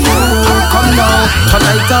up to you. Come now.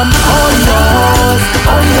 Tonight I'm all yours.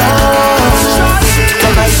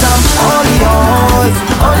 Tonight I'm all yours.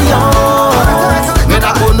 When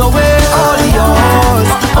I go nowhere, all yours.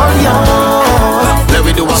 Let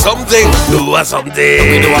me do something. Let me do something.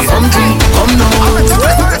 Come now.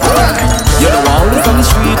 You know, always on the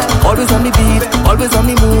street, always on the beat, always on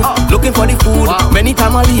the move, looking for the food. Many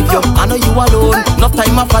times I leave you, I know you alone. Enough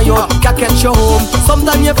time I fly you, can't catch you home.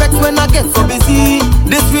 Sometimes you vex when I get so busy.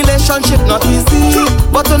 This relationship not easy,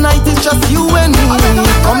 but tonight it's just you and me.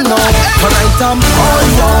 Come now, tonight I'm all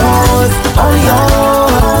yours.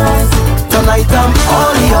 Tonight I'm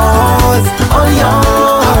all yours.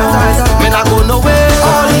 When I go nowhere,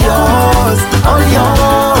 all yours.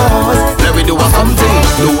 Let me do something.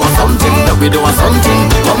 Let me do something.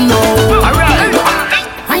 Come now. Alright.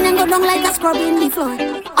 Wine and go down like a scrub in the floor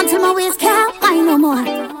until my waist can't wine no more.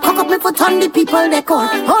 Cock up me foot on the people they call.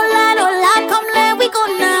 Oh Lord, come let we go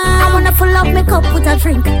now. I wanna fill up my cup with a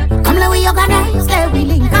drink. Come let we organize, let we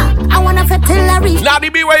link. I wanna fit till I reach. Now,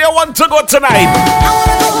 be where you want to go tonight. I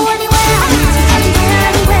wanna go anywhere.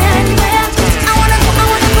 I wanna go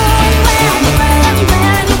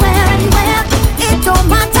anywhere. It don't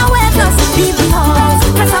matter where, just leave the house.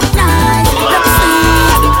 Dress up nice, look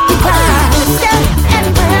sweet, be proud.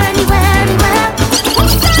 Anywhere.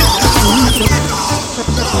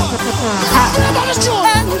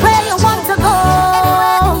 Anywhere you want to go.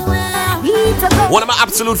 One of my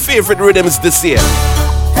absolute favorite rhythms this year.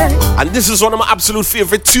 And this is one of my absolute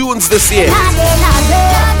favorite tunes this year.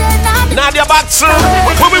 Nadia Batson,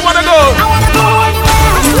 where we wanna go? I wanna go anywhere.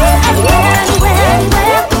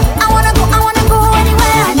 I wanna go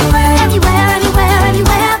anywhere.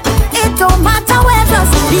 It don't matter where,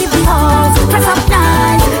 just leave the house. Dress up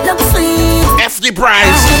nice, look sweet. F the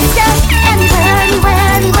prize. Anywhere.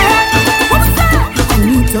 I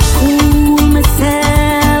need to cool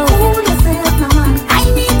myself. I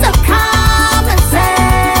need to calm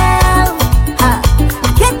myself. I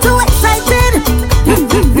get too excited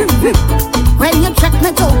when you check me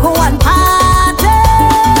to go and party.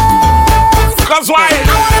 Cause why?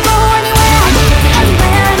 I wanna go anywhere.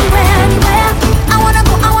 I wanna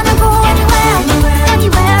go anywhere.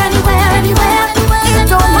 It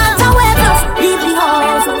don't matter where, just leave the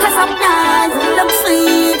house. Dress up nice, look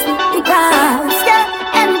sweet, be proud.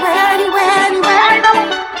 Anywhere.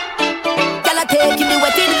 Girl, I taking the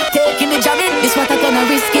wetting, taking the jamming. This what I gonna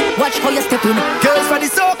risk it. Watch how you step in. Girls for the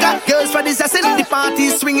soca, girls for the sassing. The party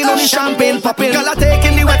swinging on the champagne popping. Girl, I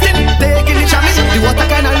taking the wetting, taking the jamming. The water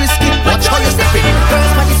kinda risky. Watch how you step in.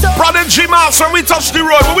 Girls for the soca. Prodigy Mouse, when we touch the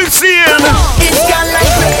road, what we seeing? It's girl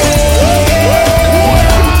like rain.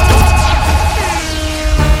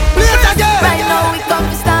 Right now we come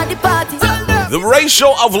to start the party. The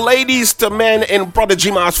ratio of ladies to men in Prodigy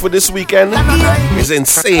Mass for this weekend is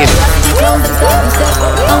insane.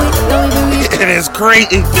 It is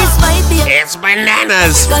crazy. It's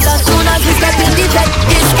bananas. Cause as soon as we step in the bed,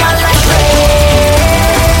 this girl like rain,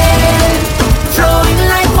 flowing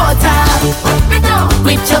like water,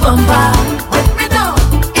 with your bumper.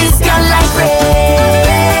 This girl like rain,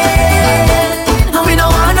 and we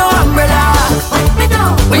don't want no umbrella,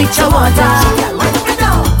 with your water.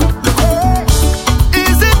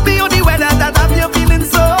 Is it me or the weather that have you feeling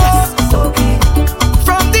so?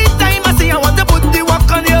 From the time I say I want to put the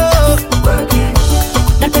work on you.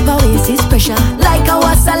 That ever waste is pressure, like a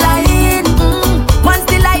waterline. Once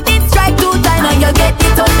the lightning strike 2 times, and you get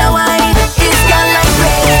it on the wine. It's girl like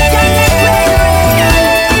rain,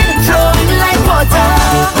 flowing like water,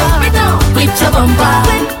 with your bumper.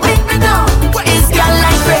 It's girl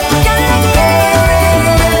like rain,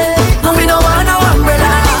 and we don't want no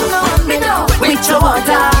umbrella, with your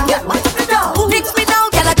water. Mix me down,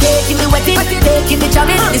 girl, I taking the wetting, taking the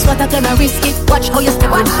jamming. This water gonna risk it. Watch how you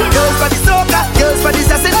step on it. Girls for the soca, girls for the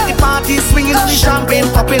sassy. The party swinging, the champagne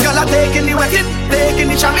popping. Girl are taking the wetting, taking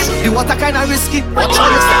the jamming. The water kinda risky. Watch how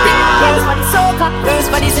you step in. Girls for the soca, girls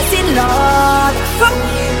for the sitting, Lord.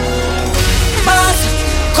 Mass,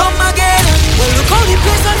 come again. Well, look how the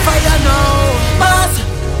place on fire now. Mass,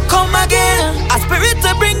 come again. A spirit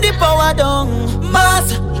to bring the power down.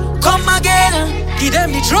 Mass, come again. Give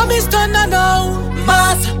them the drum is done now.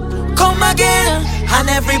 Mass, come again. And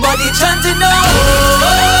everybody chanting now.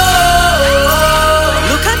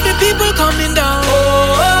 Look at the people coming down.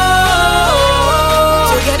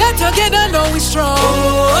 Together, together, now we strong.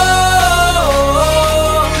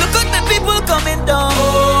 Look at the people coming down.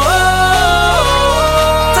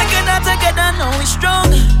 Together, together, now we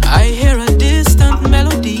strong. I hear a distant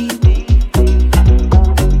melody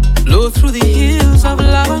blow through the hills of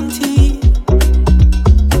Lavantie.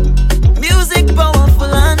 Music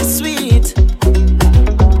powerful and sweet.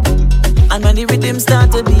 And when the rhythm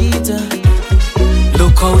start to beat,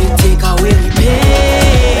 look how it take away the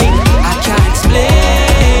pain. I can't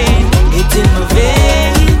explain it in my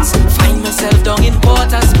veins. Find myself down in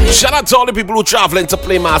Porter's Bay. Shout out to all the people who traveling to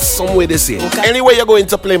play mass somewhere this year. Anywhere you're going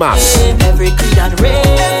to play mass. Every creed and rain.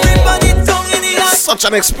 Everybody tongue in the air. Such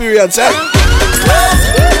an experience, eh?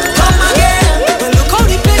 Come again. Well, look how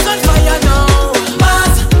the place on fire now.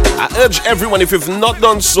 Mass. I urge everyone, if you've not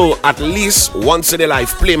done so, at least once in their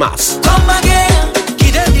life, play mass. Come again.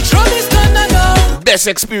 Give them the drum is done now. Best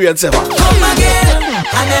experience ever. Come again.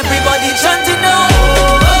 And everybody chanting now.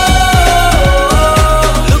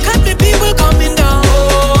 Look at the people coming down.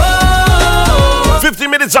 15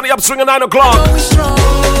 minutes on the upswing at 9 o'clock.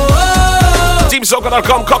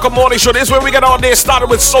 TeamSoca.com, Coca Morning Show. This is where we get all day started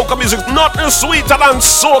with soca music. Nothing sweeter than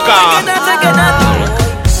soca.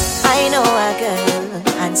 I know a girl,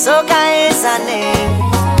 and soca is her name.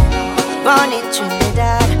 Born in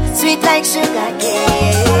Trinidad, sweet like sugar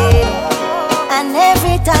cane. And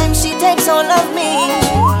every time she takes hold of me,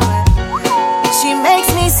 she makes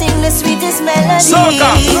me sing the sweetest melodies.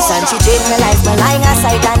 Soca. And she changed my life by lying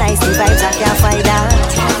aside and nice the vibes I can't find out.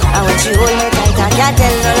 And when she hold me tight, I can't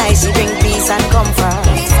tell no lies. She bring peace and comfort.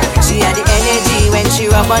 She had the energy when she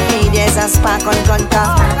rub on me. There's a spark on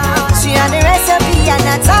contact. She had the recipe and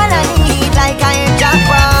that's all I need. Like I am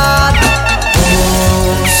jackpot.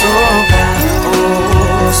 Oh, soca,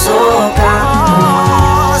 oh, soca,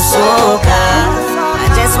 oh, soca. I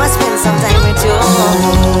just want to spend some time with you.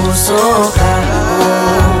 Oh, soca,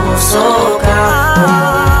 oh, soca,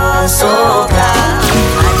 oh, soca.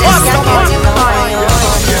 I just can't get enough of you.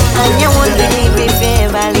 And you won't believe if you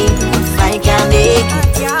ever leave, if I can't make it.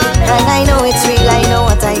 And I know it's real, I know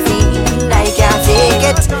what I feel. I can't take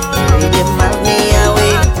it. You really fuck me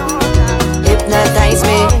away, hypnotize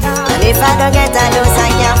me. And if I don't get a dose, I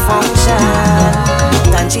can't function.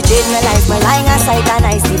 And she changed my life by lying aside and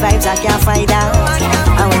nice the vibes I can't find out.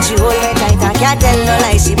 And when she hold me tight, I can't tell no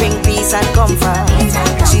lies. She bring peace and comfort.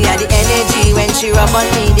 She had the energy when she rub on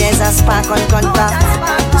me. There's a spark on contact.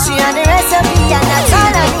 She had the recipe and that's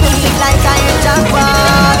all I need. Like I am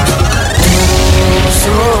jackpot. Oh,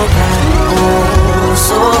 soca, oh,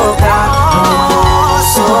 soca, oh,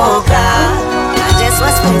 soca. I just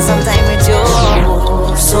want to spend some time with you.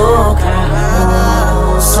 Oh, soca,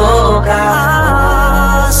 oh, soca,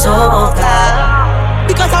 oh, soca.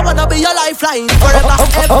 Because I wanna be your lifeline forever,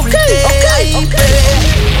 every day. I pray.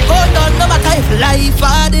 Hold on, no matter if life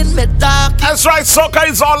hard in me dark. That's right, soca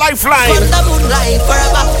is our lifeline. From the moonlight,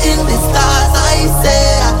 forever in the stars, I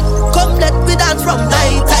say. Come let me dance from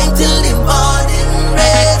night time till the morning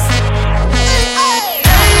rays.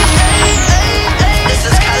 This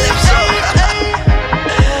is Calypso.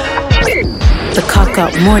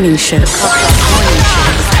 Club Morning Show.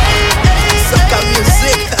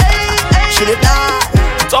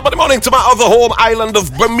 Top of the morning to my other home island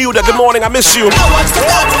of Bermuda. Good morning, I miss you.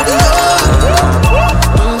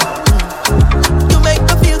 You make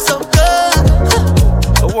me feel so good.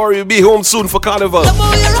 Don't worry, you'll be home soon for Carnival. The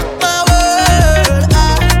more you rock my world,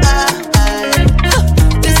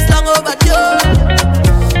 this song overdue.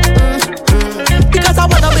 Because I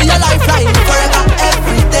wanna be your lifeline forever,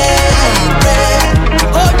 every day.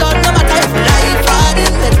 Hold on, no matter if life hard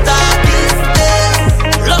in the darkest days.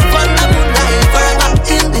 Love on the moonlight, forever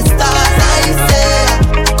in the stars, I say.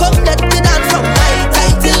 Come let me dance from night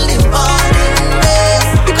time till the morning rays.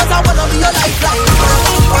 Because I wanna be your lifeline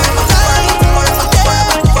forever, forever, forever, forever,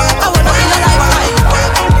 forever, forever. I wanna be your lifeline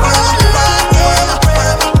forever, forever, forever,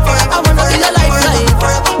 forever. I wanna be your lifeline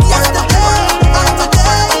forever, yesterday,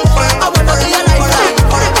 today. I wanna be your lifeline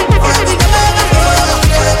forever, forever,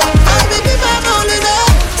 forever. I'll be my only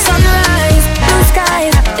love. Sunrise, blue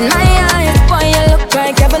skies, in my eyes. Boy, you look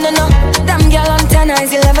like heaven and up. Damn girl on 10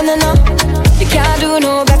 eyes, 11 and up. You can't do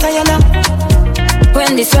no better, you know.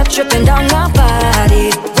 When the sweat dripping down my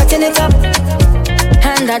body, wetting it up,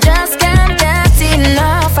 and I just can't get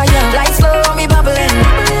enough of you. Lights slow, me bubbling,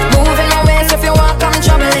 moving my waist if you want, come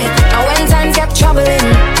troubling. And when times get troubling,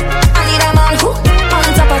 I need a man who on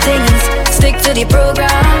top of things, stick to the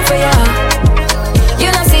program for you. You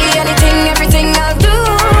don't see anything, everything I'll do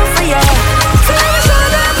for you. So let me show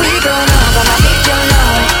that we grown up, I'm a big girl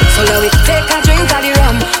now. So let we take a drink of the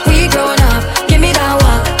rum. We grown up, give me that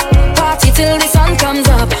walk. Party till the sun comes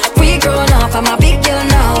up. We grown up, I'm a big girl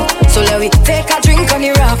now. So let we take a drink on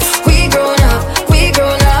the rock. We grown up, we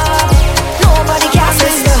grown up. Nobody can say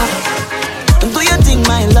stop. Do you think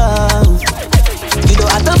my love? You don't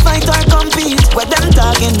have to fight or compete. What them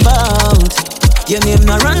talking about? Your name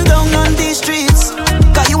no run down on these streets.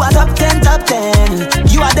 Cause you are top 10, top 10.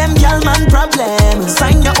 You are them girl man problem.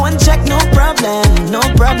 Sign your own check, no problem, no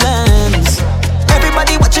problems.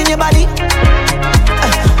 Everybody watching your body.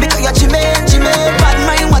 Because you're chimay, bad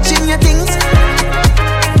mind watching your things.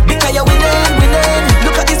 Because you're winning.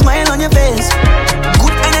 Look at the smile on your face.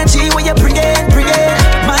 Good energy when you bring it.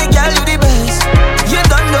 My girl, you the best. You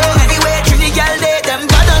don't know anyway, treat the girl they them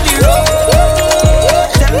bad on the road.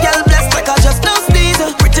 Them girl blessed like I just no sneeze.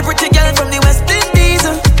 Pretty girl from the West Indies.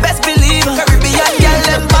 Best believe Caribbean girl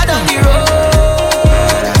them bad on the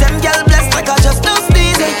road. Them girl blessed like I just no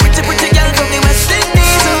sneeze. Pretty girl from the West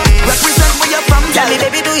Indies. Represent where you're from, girl.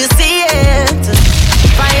 Baby, do you see it?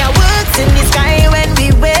 Fireworks in the sky when we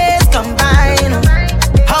ways combine.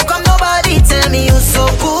 How come nobody tell me you're so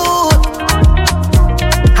good?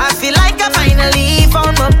 I feel like I finally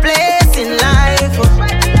found my place in life.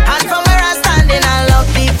 And from where I'm standing, I love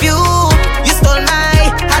the view. You stole my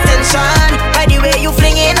attention by the way you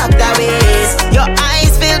flinging up that waist. Your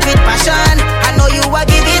eyes filled with passion. I know you are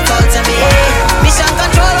giving it all to me. Mission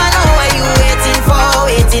control, I know what you waiting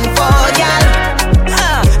for, girl.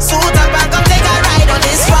 Suit up and come take a ride on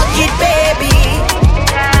this rocket, baby.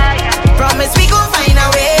 Promise we gon' find a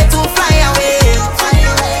way to fly away.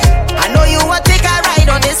 I know you want take a ride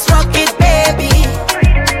on this rocket, baby.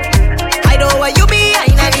 I don't want you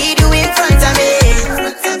behind, I need you in front of me.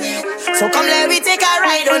 So come let me take a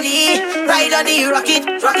ride on the rocket.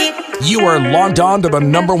 You are logged on to the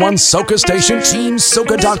 #1 soca station,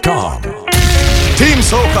 TeamSoca.com. Team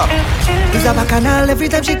Soca. Use a bacchanal every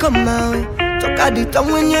time she come my way. Talk at the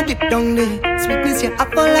tongue when you dip down there. Sweetness your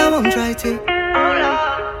apple, I won't try to.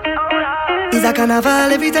 Is a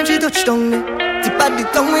carnival every time she touch down there. Tip at the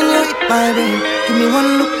tongue when you hit my brain. Give me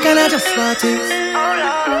one look and I just want it.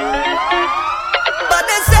 But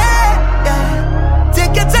they say, yeah,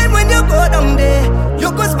 take your time when you go down there.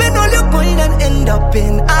 You go spend all your coin and end up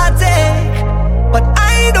in a take. But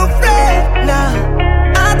I don't fret now.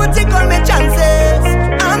 I go take all my chances.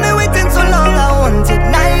 I've been waiting so long, I want it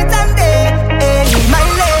night and day. Hey, my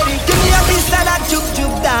lady, give me a piece of that juke,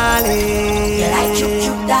 darling. You like juke,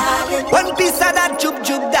 darling. One piece of that juke,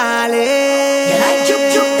 darling. You like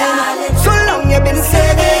juke, darling. So long you been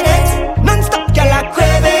saving it. Non-stop, you like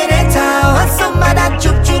craving it. I want some of that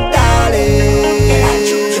juke, darling. You like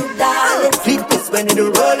juke, darling. Fleet this when you do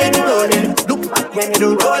rolling. Look back when you do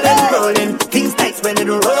rolling. Things tight when you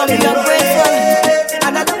do rolling.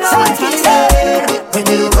 And I don't know what to say. When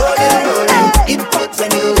you do rolling. It hurts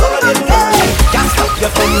when you do rolling. Can't stop you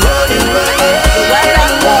from rolling.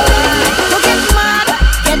 Don't get mad,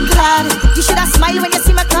 get glad. You should have smiled when you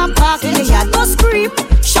see my car parked in the yard. Don't scream,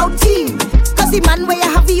 shout team. Cause the man where you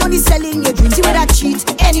have the only selling your dreams. He would have cheat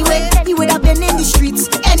anyway. He would have been in the streets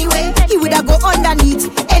anyway. He would have go underneath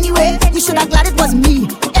anyway. You should have glad it was me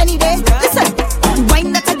any day. Listen, the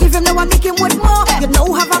wine that I give him now I make him want more. You know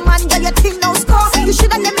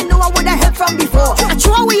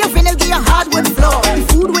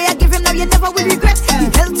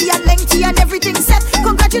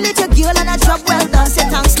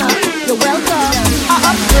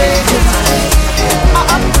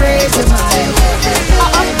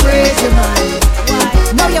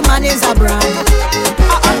is a brand.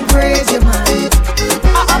 I upgrade your mind.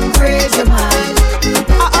 I upgrade your mind.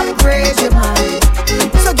 I upgrade your mind.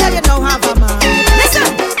 So girl, you now have a man. Listen,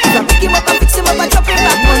 if I pick him up, I fix him up, I drop him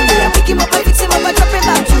back Monday. I pick him up, I fix him up, I drop him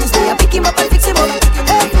back Tuesday. I pick him up, I fix him up.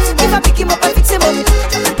 Hey, if I pick him up, I fix him up.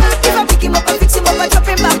 If I pick him up, I fix him up, I drop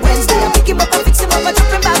him back Wednesday. I pick him up, I fix him up, I drop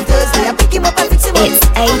him back Thursday. I pick him up, I fix him up. It's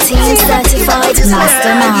 18 certified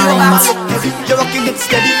mastermind. You're rocking it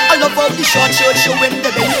steady. I love all the short showing the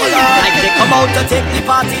belly. Like they come out to take the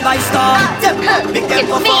party by storm. Make them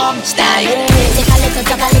perform. Style. Take a little,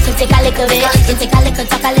 talk a little, take a little bit. You take a little,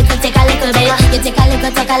 talk a little, take a little bit. You take a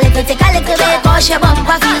little, talk a little, take a little bit. Push your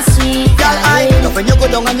bumper, feel sweet. Girl, I love when you go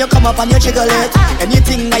down and you come up and you jiggle it.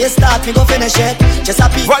 Anything that you start, me go finish it. Just a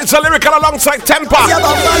piece. Right, it's a lyrical alongside Temper. Your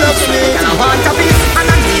bumper looks sweet. And I want a piece, and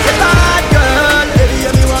I need a bad girl. Baby,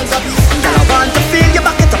 you me want a piece. And I want to feel you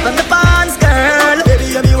back it up in the pants, girl. Baby,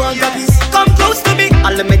 you me want a piece. Come close to me,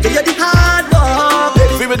 and let me give you the hard work.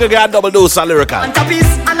 Baby, we can get a double dose of lyrical. Want a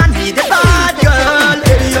piece, and I need a bad girl.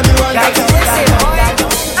 Baby, you me want a piece.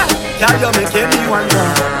 Girl, you making me wonder.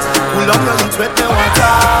 Pull on your lips with me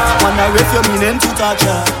water. Wonder if you meaning to touch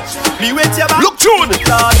her. Me with your back. Look, June.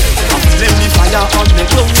 God, let me fire on me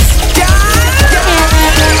clothes.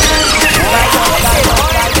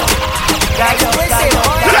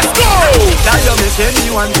 Let's go! Girl, you making me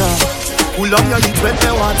wonder. Pull on your lips with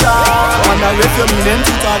me water. Wonder if you meaning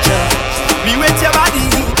to touch her. Me with your body,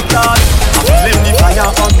 God, let me fire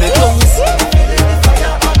on me clothes.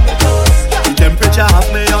 The temperature have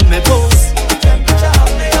me on me toes.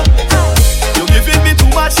 You giving me too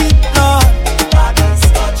much heat, Lord.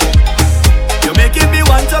 You making me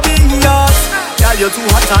want to be yours. Girl, you're too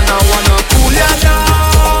hot and I wanna cool you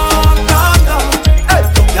down, down, down. Hey,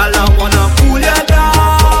 girl, I wanna cool you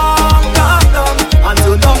down, down, down. And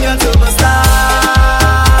to numb you to my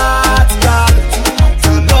start, girl.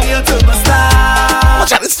 To numb you to my start.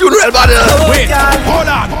 Watch out, it's tune real, buddy. Wait, hold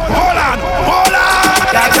on.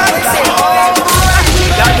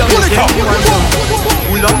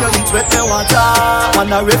 Pull on your lips with me water.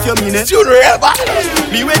 Wonder if you mean it. Tune real, buddy.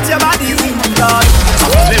 Me with your body, God.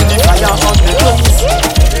 Let me fire on me clothes.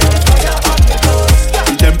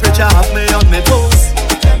 The temperature have me on me toes.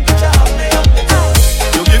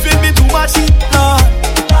 You giving me too much heat, Lord.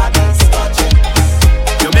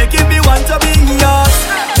 You making me want to be yours.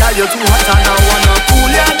 Girl, you're too hot and I wanna cool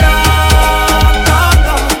you down.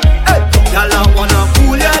 Hey, girl, I wanna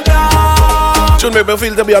cool you down. Should make me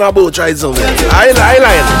feel to be on a boat ride somewhere. I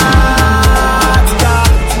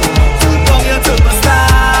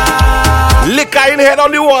Liquor in head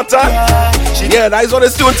on the water. Yeah, that's what the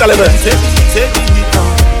student telling me. Take it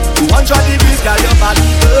down. 200 degrees, girl, your body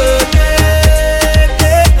burning.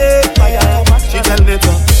 She tell me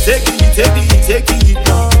to take it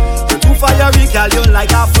down. You're too fiery, girl, you're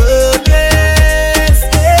like a furnace.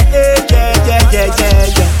 Yeah.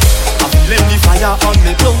 I'm feeling the fire on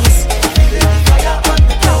me clothes.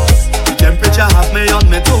 The temperature have me on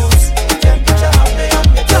me toes.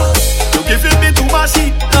 You're giving me too much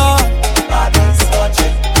heat, Lord.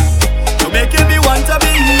 You're making me want to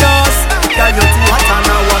be yours. Girl, you're too hot and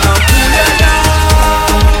I wanna cool you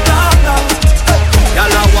down.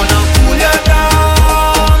 Girl, I wanna cool you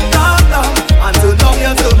down. And to numb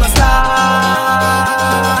you to my start,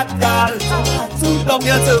 girl. To numb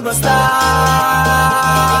you to my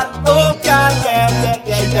start. Oh, girl, yeah.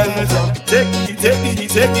 Take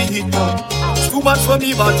the heat. It's too much for me,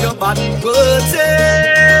 but your body worth it.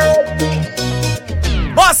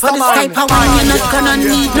 For this type of wine, you're not gonna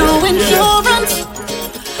need no insurance.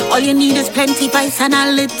 All you need is plenty vice and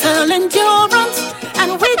a little endurance.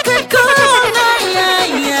 And we could go, yeah.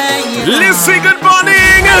 Lizzie, good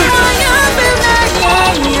morning.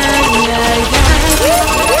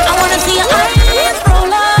 I wanna see your eyes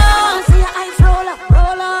roll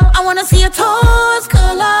up. I wanna see your toes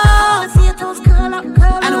curl up.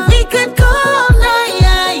 And we could go,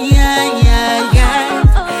 yeah.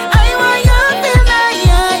 I want you to feel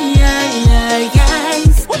yeah.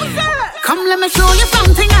 Come, let me show you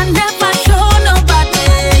something I never show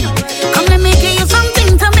nobody. Come, let me give you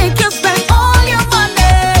something to make you spend all your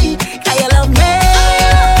money. 'Cause you love me,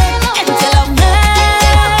 and you love me,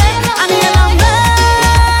 and you love me.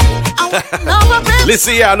 I want love a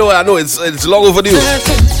Listen, yeah, I know, it's long overdue.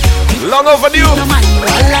 Long overdue.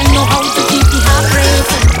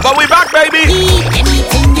 But we back, baby.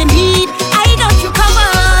 Anything you need, I got you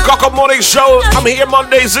covered. Cock Up Morning Show. I'm here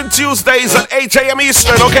Mondays and Tuesdays at 8 a.m.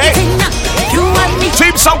 Eastern, okay?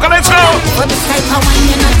 Team Soca, let's go. For this type of wine,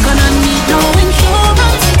 you're not gonna need no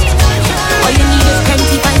insurance. All you need is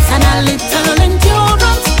plenty vice and a little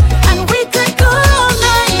endurance. And we could go,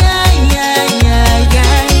 yeah.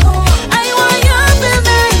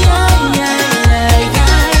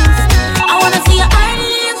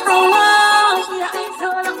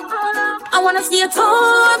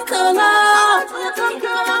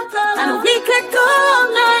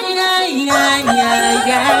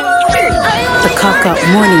 The Cock Up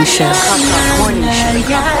Morning Show.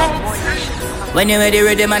 When you ready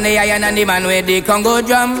with the man, the iron and the man with the Congo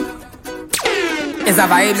drum. It's a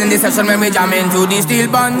vibes in the session when we jam into the steel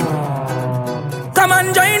bun. Come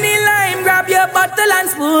on, join the line, grab your bottle and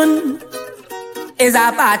spoon. It's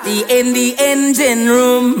a party in the engine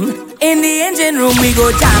room. In the engine room, we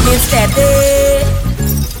go jam it steady.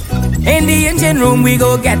 In the engine room, we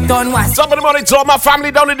go get on what. Top of the morning to all my family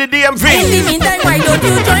down in the DMV. In the meantime, why don't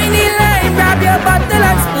you join the line, grab your bottle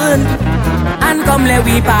and spoon, and come let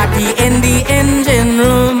we party in the engine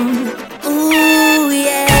room. Ooh,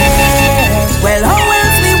 yeah. Well, how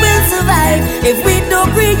else we will survive if we don't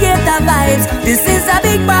create the vibes? This is a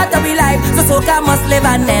big part of our life, so soca must live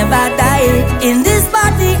and never die. In this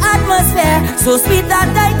party atmosphere, so sweet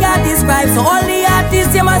that I can't describe. So all the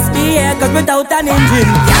artists, you must be here, cause without an engine,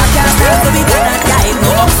 can't start, so we cannot dive. No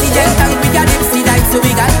oxygen tank, we got dipsy dive. So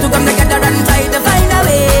we got to come together and try to find a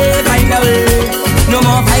way, find a way. No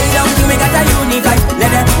more fight down till we got a unify.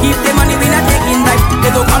 Let them keep the money, we not taking back.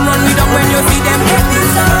 They go come run me down when you see them get this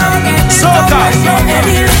song, get this song.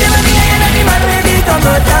 Eddie, the man ready to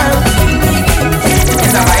go down.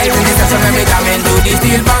 It's a vibe in the session when we come into the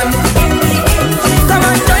steel band. Come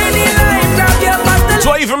on, join the line, grab your bottle.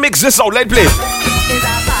 So I even mix this out, let's play. It's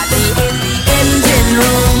a party in the engine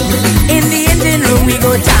room. In the engine room, we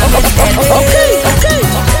go jam it steady. Okay.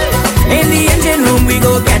 In the engine room, we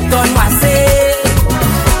go get on massive.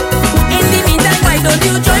 Don't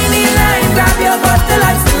you join the line, grab your bottle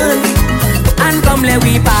and spoon, and come let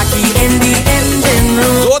we party in the engine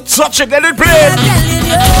room. Don't touch it, let it play. I'm telling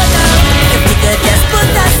you now, if we could just put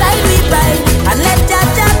aside we pride and let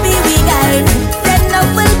Jaja be we guide, then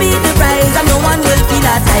love will be the prize and no one will feel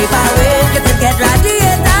a type of way. Get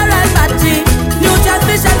radiator and battery, new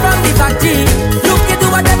transmission from the factory. Look into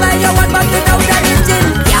whatever you want, but without an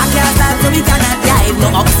engine, yeah, can't start so we cannot drive.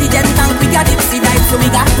 No oxygen tank, we got dipsy dive, so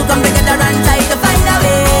we got to come together and try to find a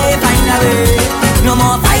way. No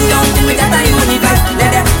more fight down till we got a unify.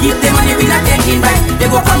 Let them keep the money, we not taking back. They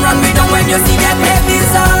go come run me down when you see them head this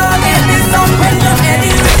song when you're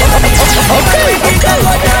heading. Okay.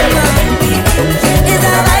 It's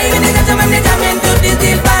a vibe in the session when they jam into the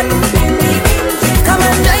steel band. Come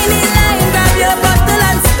on, join the line, grab your bottle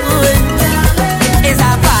and spoon. It's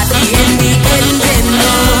a party in the engine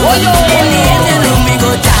room. In the engine room, we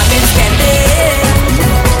go jam it steady.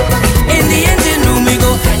 In the engine room, we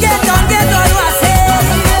go get on, what say.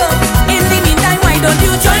 In the meantime, why don't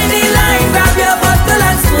you join the line, grab your bottle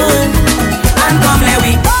and spoon, and come let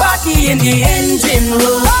we party in the engine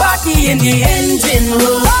room. Party in the engine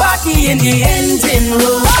room. Party in the engine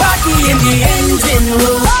room. Party in the engine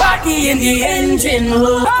room. Party in the engine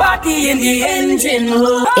room. Party in the engine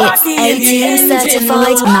room. It's 18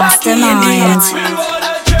 certified mastermind.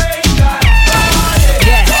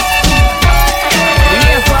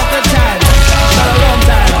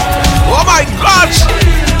 Oh my gosh!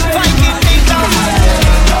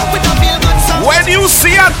 When you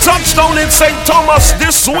see a touchdown in St. Thomas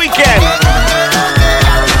this weekend,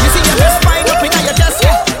 you see your best find up in your chest,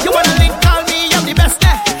 you wanna link, call me, I'm the best,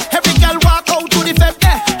 every girl walk out to the fest,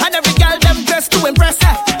 and every girl them dressed to impress,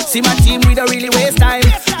 see my team, we don't really waste time.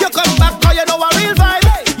 You come back, cause you know a real vibe.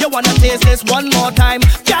 You wanna taste this one more time,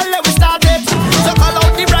 girl, let we start it. So call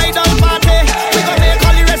out the bridal party, we gonna make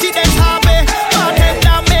all the residents happy.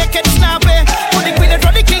 Bartender, make it snappy, put the queen in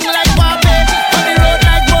front of the king like Barbie. On the road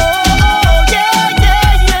like whoa, yeah.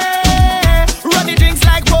 Run the drinks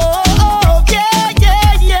like whoa,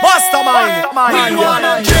 yeah. Mastermind. We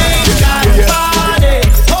wanna drink and party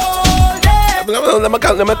all day.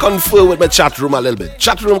 Let me confer with my chat room a little bit.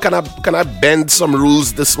 Chat room, can I bend some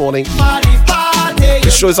rules this morning?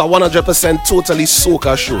 This show is a 100% totally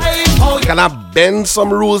soca show. Can I bend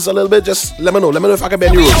some rules a little bit? Just let me know. Let me know if I can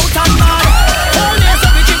bend the rules.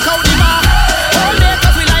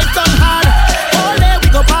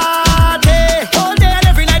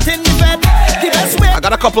 I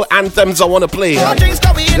got a couple anthems I want to play.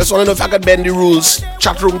 Just want to know if I can bend the rules.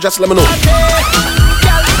 Chat room, just let me know.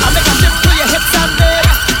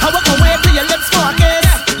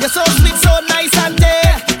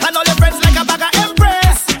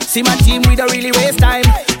 See my team, we don't really waste time.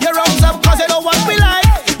 Your rounds up cause you know what we like.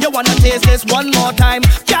 You wanna taste this one more time.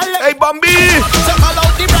 Hey Bambi! So call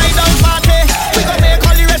out the bridal party. We gon' make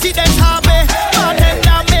all the residents happy.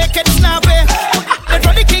 Bartender, make it snappy. In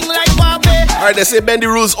front of the king like Barbie. Alright, they say bend the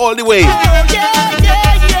rules all the way. Run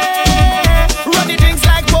the drinks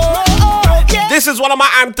like whoa, yeah. This is one of my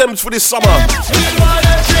anthems for this summer. We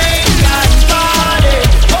wanna drink and party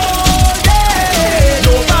all day.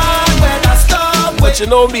 No bad weather stop. But you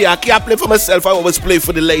know me, I can't play for myself, I always play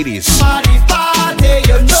for the ladies. Party, party.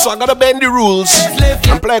 So I gotta bend the rules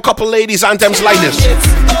and play a couple ladies' anthems like this. I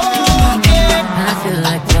feel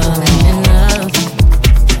like falling in love.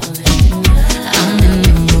 I'm in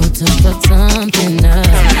the mood to fuck something up.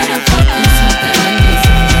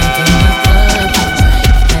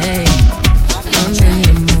 Hey, I'm in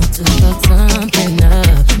the mood to fuck something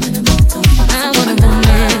up. I wanna go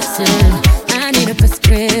missing. I need a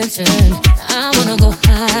prescription. I wanna go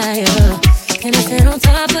higher. Can I sit on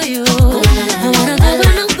top of you? I wanna go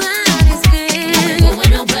where nobody's been. Go where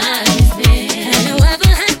nobody's been. Have you ever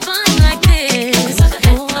had fun like this?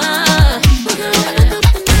 Oh,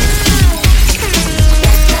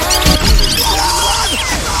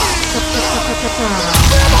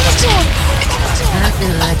 I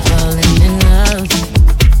feel like falling in love.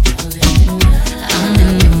 I'm in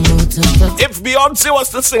the mood to fuck. If Beyonce wants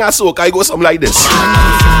to sing a soca, I go something like this.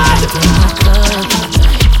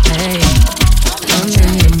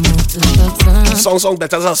 Song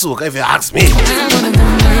better than soca if you ask me. I wanna go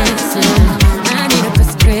missing. I need a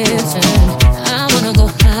prescription. I wanna go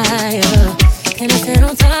higher. Can I sit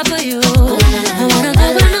on top of you? I wanna go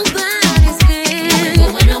where nobody's been. Go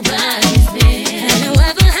where nobody's been. Have you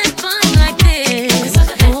ever had fun like this?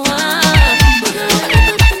 Oh,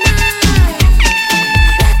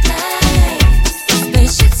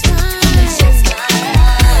 spaceship's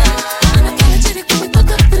unapologetic when we fuck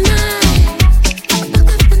up the night.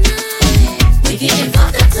 We getting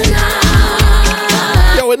fucked up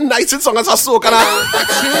tonight. Yo, it's nice song as a soca now.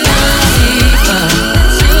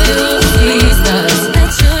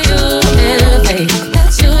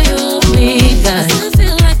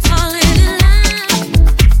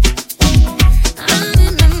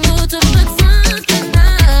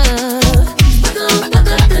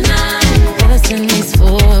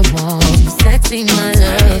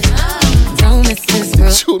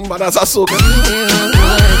 Tune man as a soca.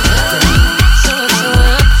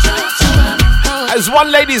 As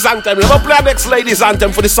one ladies anthem, we're gonna play our next ladies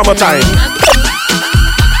anthem for the summertime. What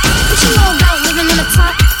you know about living in the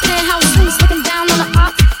top? Penthouse suites, looking down on the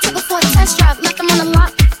op. Took her for a test drive, left them on the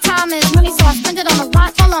lot. Time is money, so I spend it on the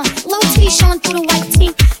lot. Hold on, low T showing through the white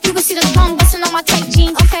tee. You can see the thong busting on my tight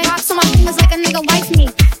jeans. Okay, rocks on my fingers like a nigga wife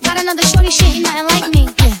me. Got another shorty, shit ain't nothing like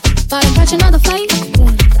me. Yeah, about to catch another fight.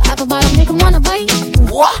 Yeah, the apple bottom make him wanna bite.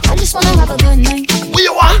 What? I just wanna have a good night. What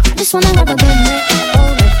you want? I just wanna have a good night.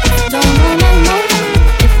 Hold it, don't know, no, no.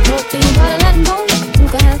 If you broke, then you gotta let him go. You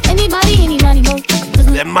can have anybody, anybody, go.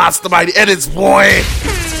 The mastermind edits, boy.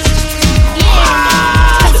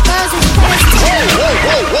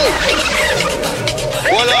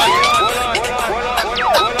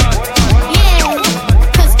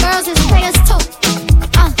 Cause girls is players too.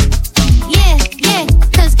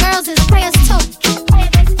 Cause girls is players too.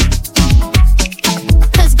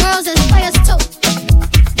 Cause girls is players too.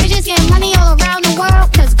 Bitches getting money all around the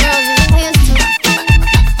world. Cause girls is players too.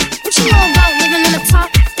 What you know about living in the top?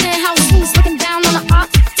 Penthouse suites, looking down on the op.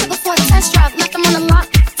 Took her for a test drive, left them on the lot.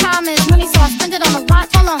 Time is money, so I spend it on the lot.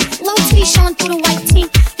 Hold on, low T showing through the white tee.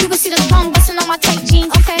 You can see the thong busting on my tight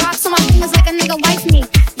jeans. Okay, rocks on my fingers like a nigga wife me.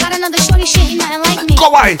 Got another shorty, shit ain't nothing like me. Go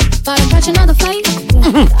away. About to catch another fight.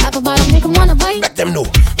 The apple bottom make him wanna bite. Let them know.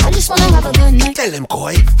 I just wanna have a good night. Tell them,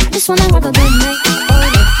 Koi. I just wanna have a good night.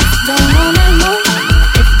 Hold it, don't know, no, no.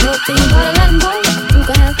 If you broke, then you gotta let him go. You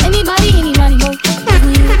can have anybody, anybody, go.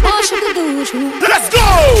 All she could do what you want. Let's go!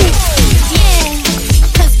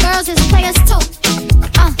 Cause girls is players too.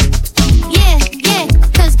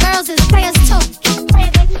 Cause girls is players too.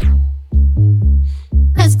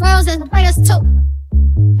 Cause girls is players too.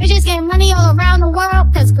 Bitches getting money all around the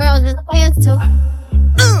world. Cause girls is players too.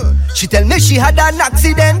 She tell me she had an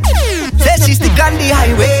accident. Say she stick on the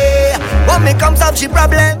highway. What may comes up she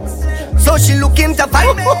problems. So she looking to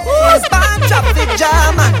find me. Bad traffic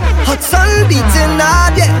jam and hot sun beating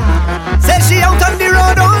hard, yeah. Say she out on the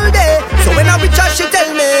road all day. So when I reach her she tell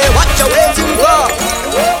me, what you waiting for?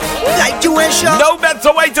 Like you ain't sure. No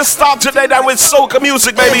better way to start today than with soca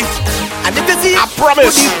music, baby. And if you see, I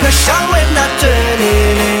promise. Put the pressure when I turn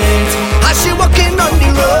it. As she walking on the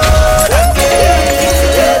road again.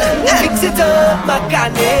 Fix it up,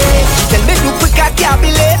 mechanic. Tell me do quick, I can't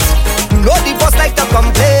be late. You know the boss like to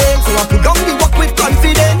complain, so I put down the work with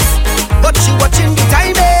confidence. But she watching the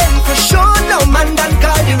timing, for sure no man done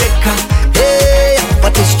call the wrecker. Hey,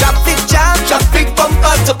 but it's traffic jam, traffic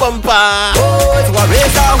bumper to bumper. Oh, so I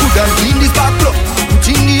raise her hood and clean this back up. Put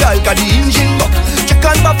in the oil, got the engine up. Check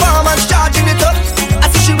on performance, charging it up. I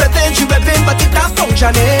see she revving, but it not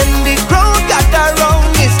functioning. The crowd got her wrong,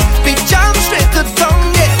 this big jam straight to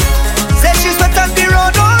tongue, yeah. Say she's wet on the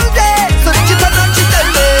road all day, so she turn and she tell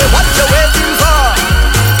me, what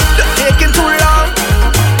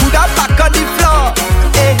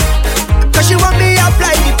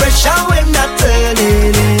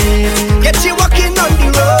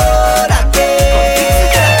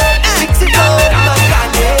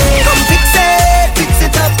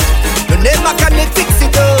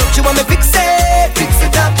She want me fix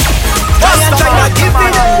it up. I ain't tryna give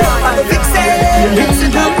it up. Fix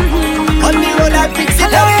it up. On the road I fix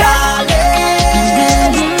it up,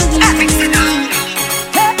 darling. Fix it up.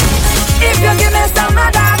 If you give me some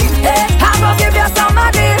of that, I will give you some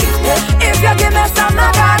of this. If you give me some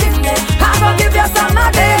of that, I will give you some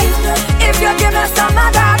of this. If you give me some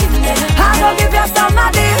of that, I will give you some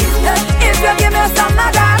of this. If you give me some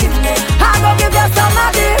of that, I will give you some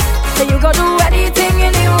of this. So you go do anything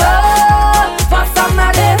in the world for some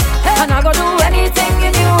of this, and I go do anything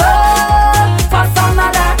in the world for some of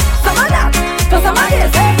that, some of that, for some of this,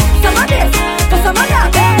 some of this, for some of that,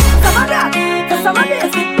 some of that, for some of this,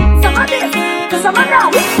 some of this, for some of that.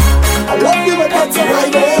 I love you when that's right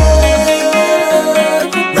there.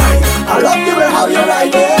 Right. I love you when how you ride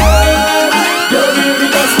it. You're really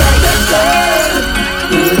just like that girl.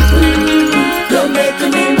 You're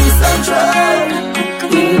making me lose control.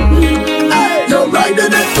 You're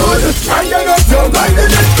riding it good. Riding it, you're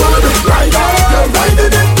riding it good. You're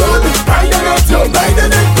riding it good. Riding it, you're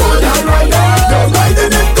riding it good. You're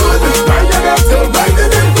riding it good. Riding it, you're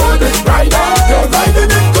riding it good. Riding it, you're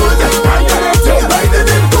riding it good. Riding it, you're riding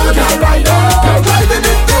it good. You're riding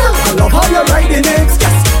it good. I love how you're riding it.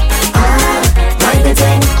 Yes. Ride the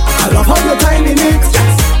thing. I love how you're timing it.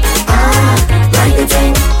 Yes. Ride the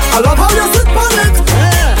thing. I love how you sit on it.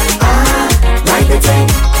 Ride the thing.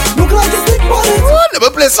 Look like you stick on it. Let me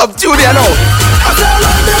play some tune here now. I say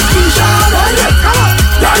ride it, Keisha, ride it, come on.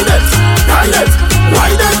 Ride it, ride it,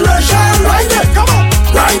 ride it, Russia, ride it, come on.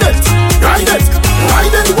 Ride it, ride it,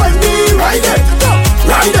 ride it, Wendy, ride it.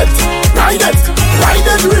 Ride it, ride it, ride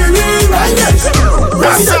it, Riri, ride it.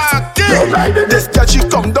 Ride it, ride it. This girl she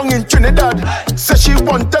come down in Trinidad. Say she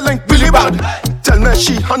want to link Billy Bad. Tell me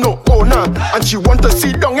she had no owner and she want to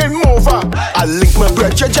sit down in Mova. I link my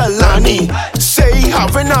brother Jalani. Say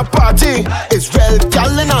having a party. Israel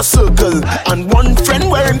gal in a circle and one friend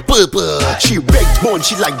wearing purple. She big bone,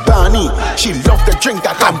 she like Barney. She love to drink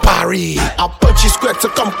a Campari. I put she square to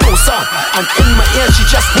come closer and in my ear she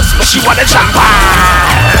just whisper she wanna jump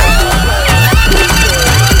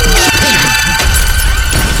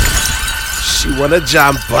She wanna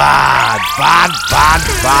jump bad.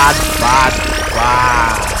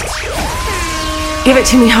 Give it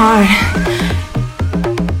to me hard.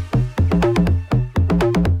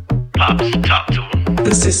 Pops, talk to him.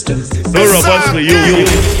 The system. No robots for you.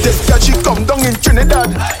 This girl she come down in Trinidad.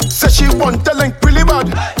 Say she want to link really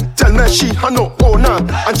bad. Tell me she had no owner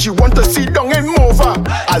and she want to sit down in Mova.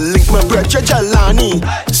 I link my brother Jalani.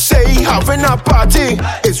 Say having a party.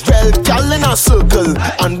 Israel gal in a circle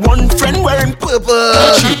and one friend wearing purple.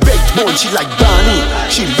 She big bone, she like Barney.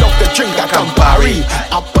 She love to drink a Campari.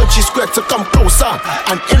 I put she square to come closer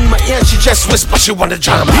and in my ear she just whisper she wanna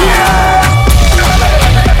jump.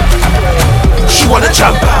 She wanna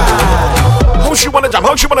jump. How she wanna jump?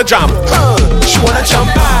 How she wanna jump? She wanna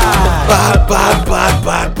jump. Bad.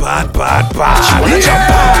 She wanna jump.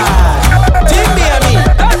 Team Miami,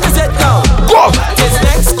 that is it now. Go. This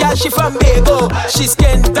next girl, she from Bago. She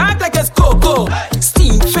skin dark like a cocoa.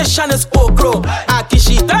 Steamed fish and a okro. I kiss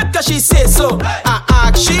she that cause she say so. I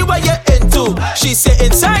ask she what you into. She say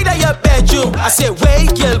inside of your bedroom. I say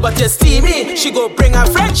wait girl but you steamy. She go bring her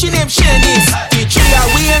friend, she named Shanice. The three are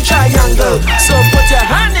we in triangle. So put your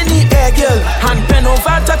hand in the air girl. Hand pen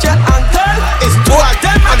over, touch your ankle. It's two of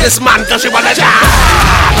them and this man cause she wanna jump.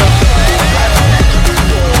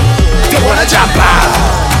 They wanna jump.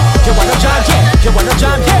 You wanna jump, yeah. You wanna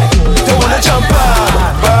jump, yeah. They wanna jump.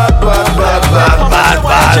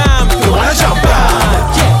 Bad. You wanna jump, yeah.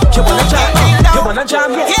 You wanna jump, you wanna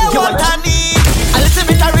jump, yeah. Hear what I need. A little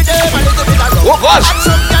bit of rhythm, a little bit of rock. Oh gosh. And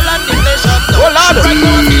some girl and the nation. Oh Lord. Right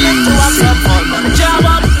now I'm feeling to have some fun. Jam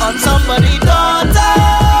up on somebody's daughter.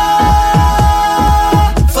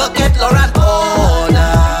 Forget Laura Bona.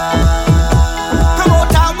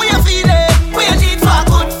 Promoter, we are feeling. We are need for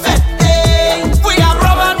good fete day. We are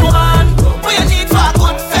Roman woman. We are need for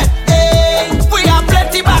good fete day. We are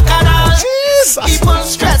plenty bacchanal. Jesus. People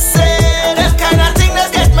stressing. That kind of thing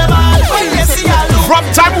that get me mad. When you see a look. From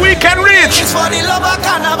time we can reach. It's for the love of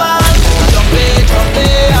carnival. Jump,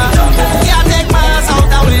 yeah, take my ass out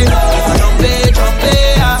the way. Jump,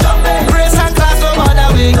 grace and class over the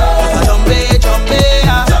way. Jump,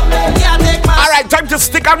 yeah, take my. Alright, time to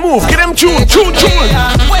stick and move. Get them tune.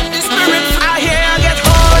 When the spirits are here, I get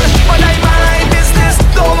on. But I mind business,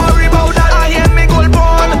 don't worry about that. I hear me gold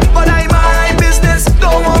born. But I mind business,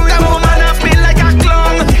 don't worry about that. I feel like a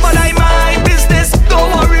clown. But I mind business,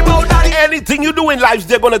 don't worry about that. Anything you do in life,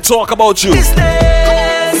 they're gonna talk about you.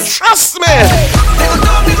 Business. Trust me. They go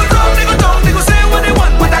talk, they go say what they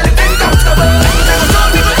want, but I live in comfortable. They go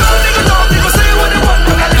talk, they go say what they want,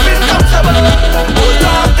 but I live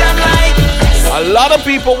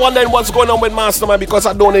people wondering what's going on with Mastermind because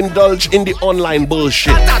I don't indulge in the online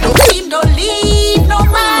bullshit. Don't leave no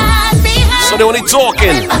man behind. So they only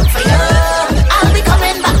talking. I'll be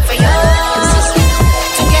coming back for you.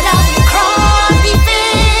 Together we cross the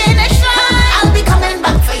finish line. I'll be coming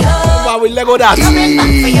back for you. Why we Lego that? Coming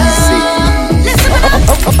back for you. Listen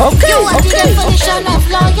up. You are the definition of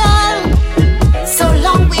loyal. So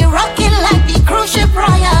long we rocking like the cruise ship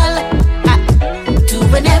royal.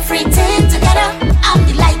 Doing everything together. I'm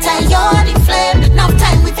the lighter, you're the flame. Enough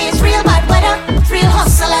time we face real bad weather. Real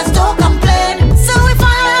hustlers don't complain. So if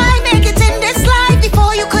I make it in this life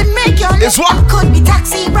before you could make your It's what? Could be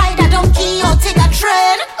taxi, ride a donkey or take a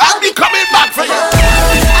train. I'll be coming back for you.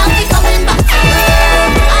 I'll be coming back for you.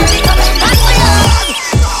 I'll be coming back for you.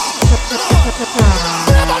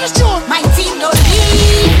 My team don't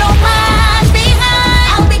leave no man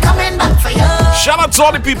behind. I'll be coming back for you. Shout out to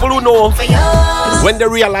all the people who know when they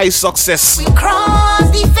realize success, Cross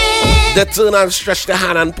the finish. they turn and stretch their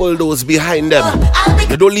hand and pull those behind them.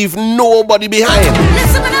 They don't leave nobody behind.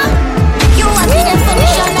 Listen up. You are the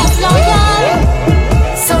definition of loyal.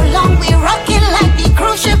 So long we rocking like the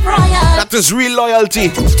cruise ship royal. That is real loyalty.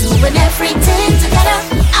 Doing everything together.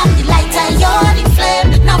 I'm the lighter, you're the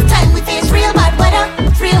flame. Enough time we face real bad weather.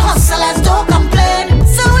 Real hustlers don't complain.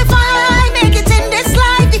 So if I make it in this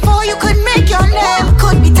life before you could make your name,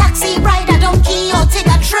 could be taxi, ride a donkey or take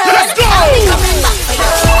a train. Let's go! I'll be coming back for you.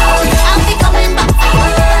 I'll be coming back for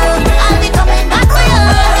you. I'll be coming back for you.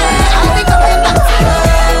 I'll be coming back for you.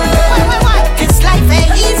 Why? This life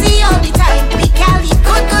ain't easy all the time. We can't leave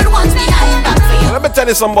good ones behind. Back for you. Let me tell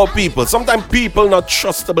you something about people. Sometimes people not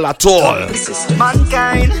trustable at all.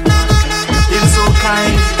 Mankind is so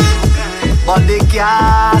kind, but they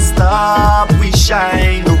can't stop we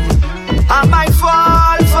shine. I might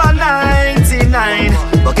fall for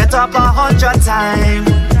 99, but get up 100 times.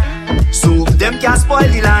 So them can't spoil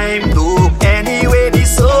the lime, though. Anyway, the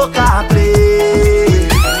soca play.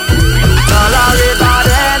 Tolerate bad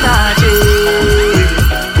energy.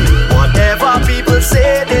 Whatever people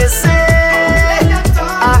say, they say.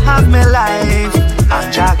 I have my life,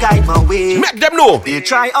 and Jah guide my way. Make them know. They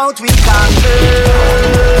try out, we can't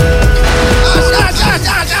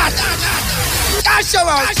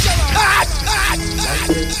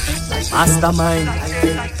Mastermind,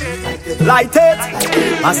 light it.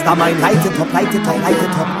 Mastermind, light it up, light it up, light it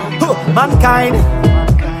up. Huh. Mankind,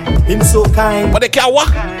 him so kind, but they can't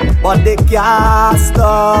what? But they can't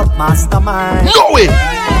stop Mastermind. No way.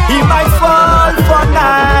 He might fall for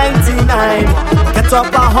 99, get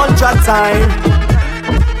up 100 times.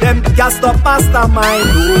 Them can't stop Mastermind.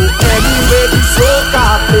 Oh, anyway, the soca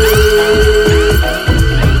play.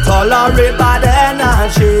 Tolerate bad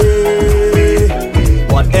energy.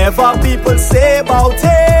 Whatever people say about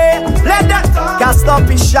it, let them can't stop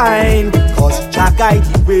it shine. Cause Jah guide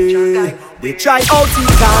the way. They try out the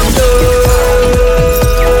candle,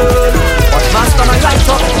 but Mastermind light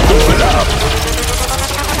up.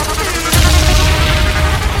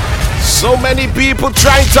 So many people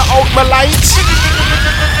trying to out my lights.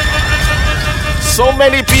 So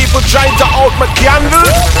many people trying to out my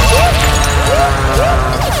candle.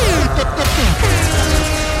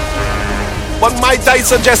 But might I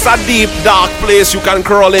suggest a deep, dark place you can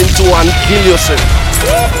crawl into and kill yourself?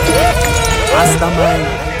 Mastermind.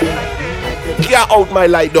 Can't out my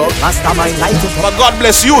light, dog. Mastermind light up. But God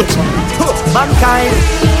bless youth. Mankind,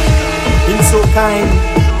 him so kind,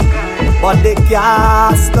 but they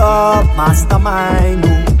can't stop Mastermind.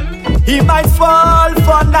 He might fall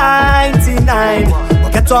for 99,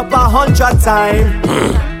 but get up 100 times.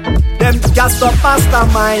 Them can't stop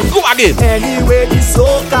Mastermind. Go again. Anyway, the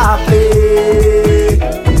soca play.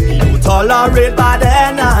 You tolerate bad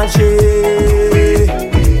energy.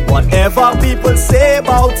 Whatever people say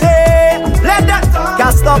about it, let them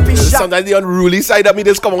can't stop it. Sometimes the unruly side of me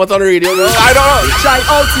just come out on the radio. I don't know. Try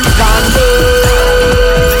out the candle,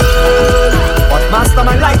 but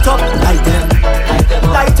Mastermind light up, light them,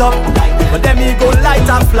 light up. But then he go light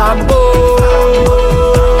a flambeau.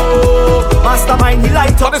 Mastermind, he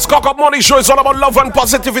light up. This Cock Up Money Show is all about love and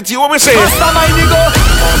positivity. What we say? Mastermind, he go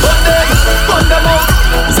burn them out.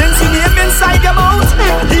 Since he name inside your mouth,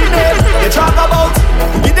 he name they talk about.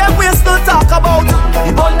 Give them ways to talk about.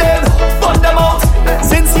 He burn them out.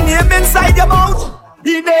 Since he name inside your mouth,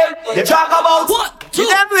 he name they talk about. Give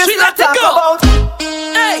them ways to talk about.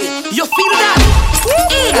 Hey, you feel that?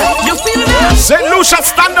 You feel that? St. Lucia,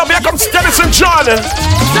 stand up. Here comes Denison John.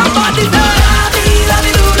 Somebody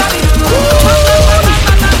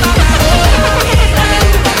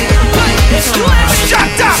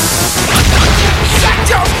shut up!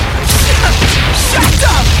 Shut up! Shut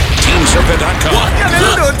up! TeamSoca.com.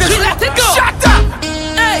 Let it go! Shut up!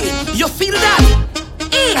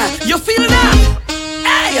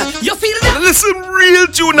 some real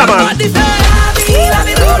tune, man.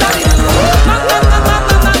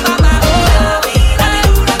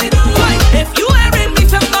 If you hearing me,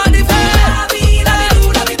 somebody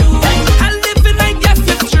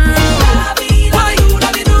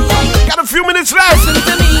got a few minutes left. listen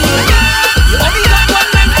to me. You only got one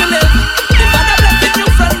life to live. The Father blessed you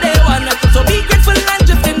from day one, so be grateful and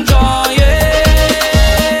just enjoy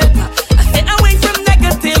it. Stay away from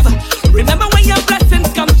negative. Remember where your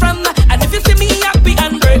blessings come from, and if you see me happy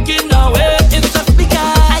and breaking away, it's just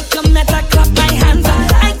because I come at a clap my hands,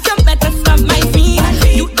 I come at a stamp my feet.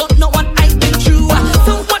 You don't know what I've been through,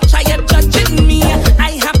 so much I am judging me.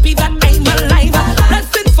 I happy that I'm alive,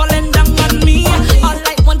 blessings falling down on me. All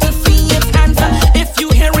I want to see is hands. If you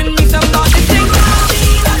hearing me, somebody sing.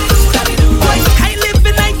 I live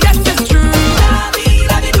and I guess it's true.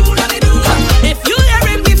 If you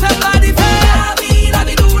hearing me, somebody say.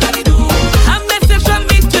 A message from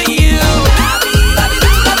me to you.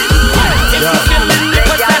 If you feeling the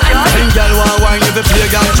good time. When girl want wine, if you play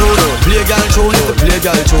girl judo, play girl tune, if you play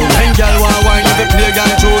girl tune. When girl want wine, if you play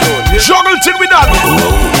girl judo, juggle till we done.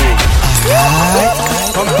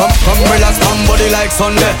 Come relax, come body like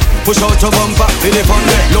Sunday. Push out your bumper, feel it on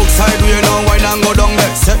there. Look sideways now, wine and go down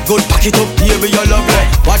there. Set good, pack it up, baby, you're lovely.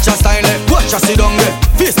 Watch your style, watch your sit down there.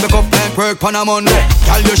 Face make up like work pan a Monday.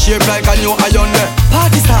 Girl, you shape like a new iron there.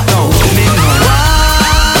 Party start now,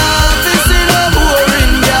 this is no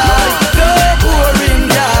boring girl, no boring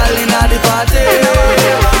girl inna the party.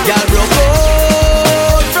 Girl broke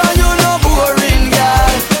out from you, no boring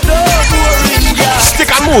girl, no boring girl.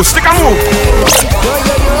 Stick and move, stick and move.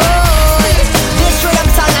 This rhythm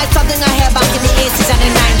sound like something I heard back in the 80s and the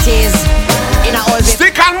 90s. In a old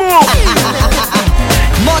stick and move.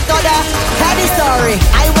 Motoda, tell the story.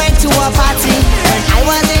 I went to a party when I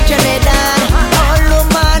was in Trinidad. All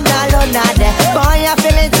woman alone there. Boy, I'm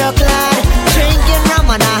feeling so glad. Drinking rum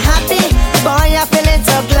and I'm happy. Boy, I'm feeling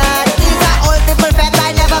so glad. These are old people that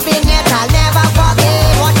I never been yet. I'll never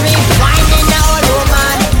forget. Watch me whining a old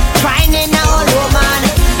woman, crying a old woman,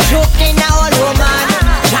 choking a old woman,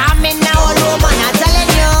 charming a old woman. I'm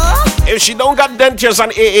telling you. If she don't got dentures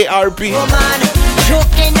and AARP, woman,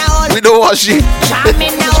 choking a old. we don't want she.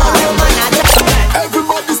 Charming a old woman.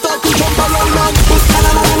 Everybody start to jump around now. Push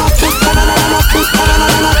banana, push banana, push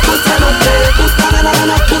banana, push banana, push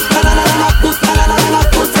banana, push banana, push banana,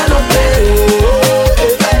 push banana.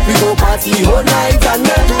 We go party all night and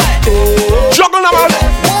then juggle now, man.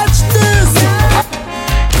 Watch this.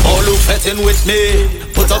 All who fetting with me,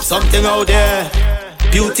 put up something out there.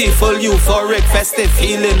 Beautiful, euphoric, festive,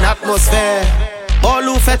 feeling atmosphere. All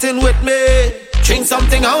who fetting with me, drink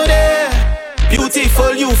something out there.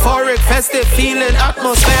 Beautiful, euphoric, festive, feeling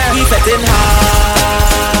atmosphere. We fetting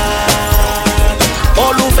hard.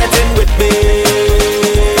 All who fetting with me,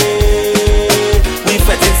 we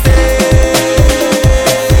fetting stay.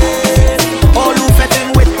 All who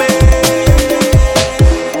fetting with me.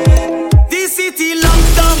 This city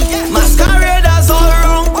locked down, masqueraders all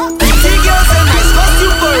wrong. Pretty girls and nice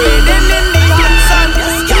costume parading in the hot sun.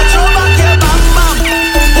 Catch your back, your bam bam.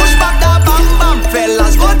 Push back the bam bam.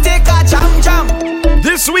 Fellas, go take a jam jam.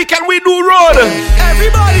 This weekend we do road.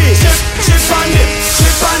 Everybody, chip, chip on it,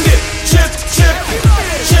 chip on it, chip, chip,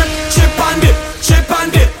 chip, chip on it, chip on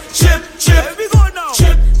it, chip, chip.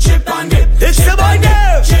 Chip, chip on it. It's the boy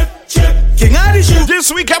there. Chip, chip. King of the shoe.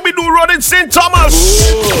 This weekend we do road in St. Thomas.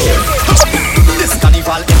 This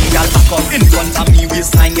carnival, any girl back up in front of me,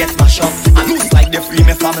 waistline get mashed up. And loose like the free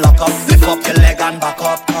me from lock up. Lift up your leg and back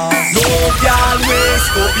up. No girl waist,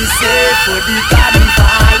 go be safe for the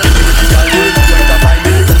carnival. The girl waist, going to find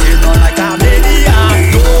me, sitting on like a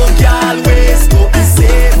maniac. No girl waist, go be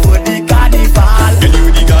safe for the carnival.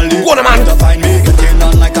 The girl waist, going to find me, getting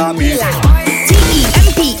on like a maniac.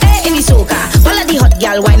 T-E-M-P-A in the soca. Holla the hot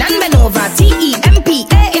gal, wine and bend over.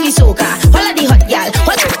 T-E-M-P-A in the soca. Holla the hot gal.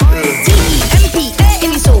 T-E-M-P-A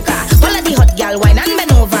in the soca. Holla the hot gal, wine and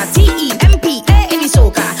bend over. T-E-M-P-A in the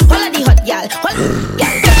soca. Holla the hot gal.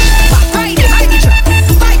 Ride it, ride the truck.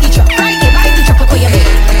 Ride the truck, ride it, ride the truck. Look where you go.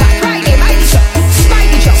 Ride it, ride the truck. Ride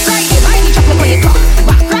the truck, ride it, ride the truck. Look where you go.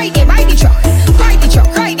 Ride it, ride the truck. Ride the truck,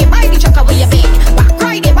 ride it, ride the truck. Where you big.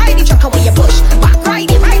 Ride it, ride the truck. Where you push.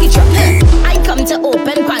 Ride it, ride the truck. I come to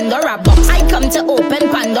open Pandora box. I come to open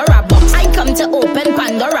Pandora box. I come to open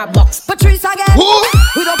Pandora box. Patrice again.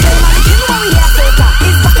 We don't play my thing when we hear soca.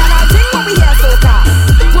 It's back on our thing when we hear soca.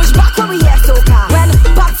 Push back when we hear soca. When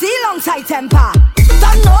Popsy long tight temper.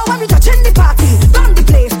 Don't know when we touching the party. Down the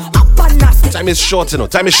place, up and nasty. Time is short, you know.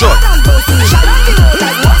 Time is short.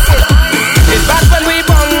 It's back when we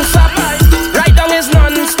bounce up. Right down is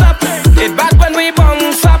non-stop. It's back when we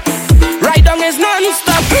bounce up. Right down is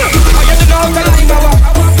non-stop. I get to know how to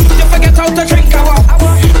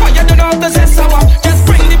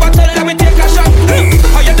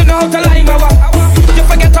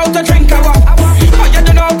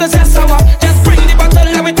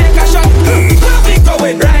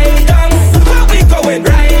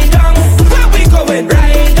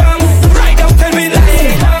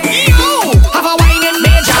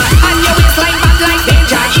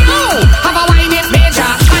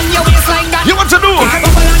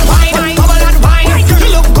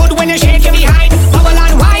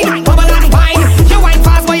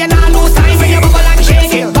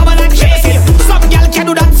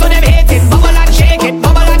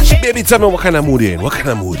tell me what kind of mood you in? What kind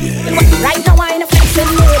of mood you in? Right now I'm in a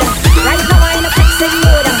flexing mood. Right now I'm in a flexing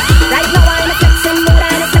mood. Right now I'm in a flexing mood.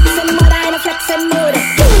 I'm in a flexing mood. I'm in a flexing mood.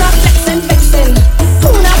 Who not flexing, vixen?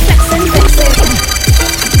 Who not flexing, vixen?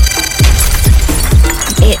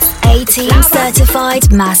 It's 18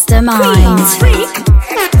 certified mastermind. Right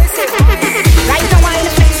now I'm in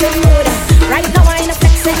a flexing mood. Right now I'm in a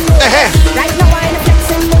flexing mood. Right now I'm in a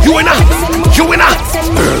flexing mood. You winner. You winner.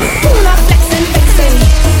 Who not flexing, vixen?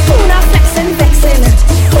 Who not flexing, vixen?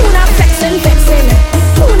 Who not flexing, vixen?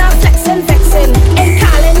 Who not flexing, vixen? And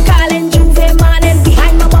calling, Juve morning.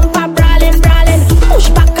 Behind my bumper, brawling. Push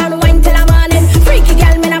back and wine till the morning. Freaky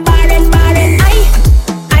girl, me na barring.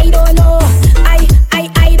 I don't know. I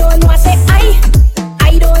don't know. I say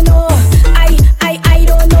I don't know. I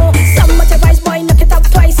don't know. Some much advice, boy, knock it up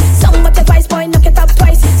twice. Some much advice, boy, knock it up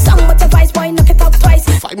twice. Some much advice, boy, knock it up twice.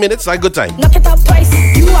 5 minutes, like good time. Knock it up twice.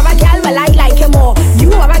 You have a girl, well I like you more.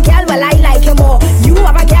 You have a girl, well I like you more. You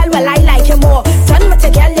have a girl, well I like you more. Turn with a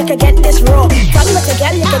girl, you can get this raw. Turn with a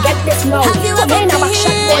girl, you can get this low. Come in, I'm a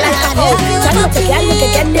shot, go like a hoe. Turn with a girl, you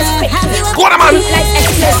can get this quick. Go on, man. Like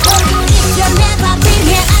Express. If you've never been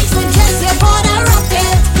here, I suggest you put a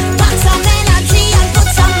rocket. Pack some energy and put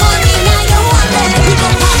some money in your wallet. We go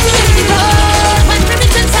party in the road. When we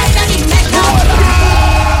reach inside and it make no.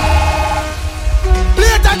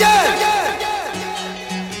 Play it again.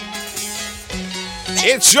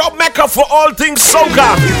 It's your mecca for all things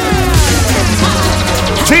soca.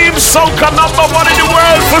 Team Soca #1 in the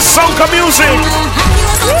world for soca music.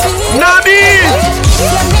 Nani. If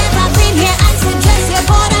you've never been here, I suggest you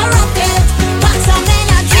put a rocket. Pack some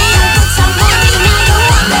energy and put some money in your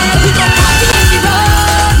wallet. We go party in the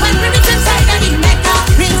road. When we reach inside and it make up.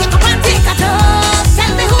 Raise it up and take a toast.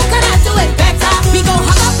 Tell me who can I do it better. We go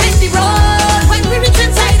hug up in the road. When we reach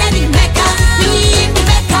inside and it make up. We in the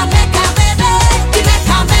Mecca, baby. The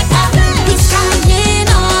Mecca. We standing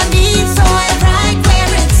on the soil right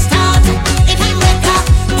where it started. In the Mecca,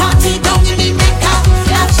 party down in the Mecca.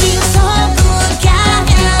 I feel so good, can't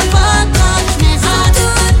help but touch me heart.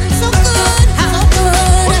 So good.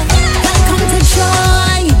 Welcome to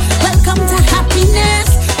joy, welcome to happiness,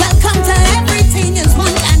 welcome to everything is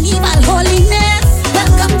one and evil holiness.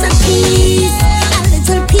 Welcome to peace, a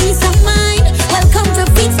little peace of mind. Welcome to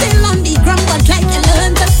feet still on the ground, but like you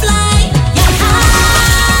learn to fly. You're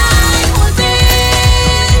high, moving,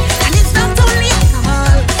 and it's not only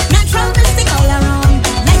alcohol, natural mystic all around.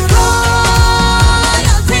 Like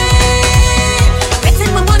royalty,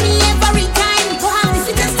 getting my money every time. Go have the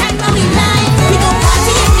sweetest time of we life. We go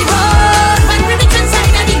party in the road, when we reach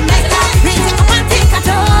inside and it make up. Raise it up and take a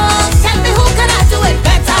toast. Tell me who can I do it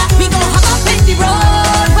better. We go hug up in the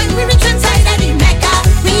road, when we reach inside and it make up.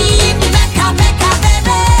 We in the Mecca,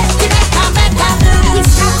 baby. The Mecca. We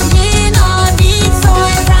standing on the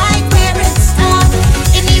soil right where it started.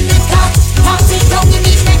 In the Mecca, party down in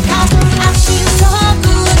the Mecca. I feel so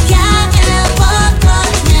good, can't help but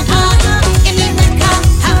touch me heart. In the Mecca,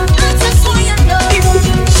 I just want you to know.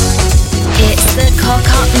 It's the Cock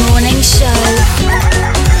Up Morning Show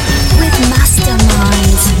with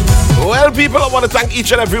Mastermind. Well, people, I want to thank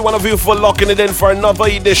each and every one of you for locking it in for another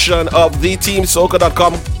edition of the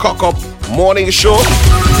TeamSoca.com Cock Up Morning Show.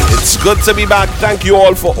 It's good to be back. Thank you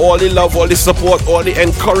all for all the love, all the support, all the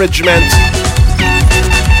encouragement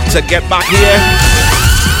to get back here.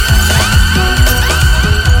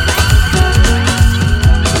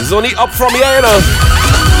 It's only up from here, you know.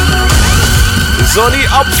 It's only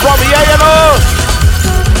up from here, you know.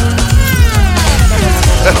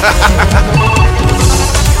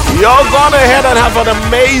 Y'all go on ahead and have an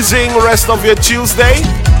amazing rest of your Tuesday.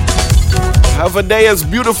 Have a day as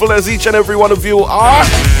beautiful as each and every one of you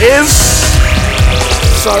is.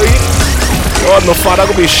 Sorry. God, my father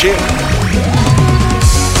gonna be shit.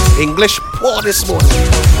 English poor this morning.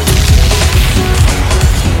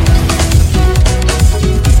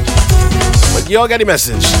 But y'all get the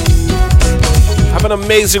message. Have an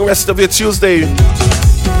amazing rest of your Tuesday.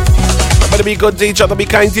 Remember to be good to each other, be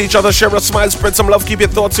kind to each other, share a smile, spread some love, keep your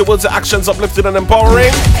thoughts, your words, your actions uplifted and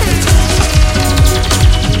empowering.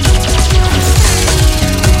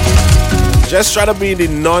 Just try to be the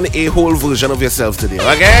non-a-hole version of yourself today,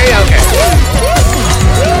 okay?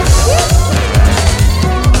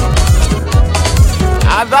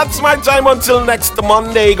 And that's my time until next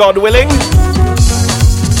Monday, God willing.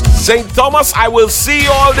 St. Thomas, I will see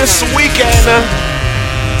you all this weekend.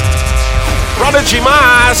 Prodigy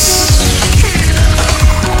Mass.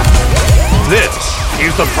 This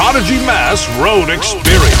is the Prodigy Mass Road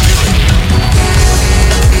Experience.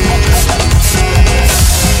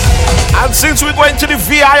 And since we're going to the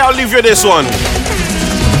VI, I'll leave you this one.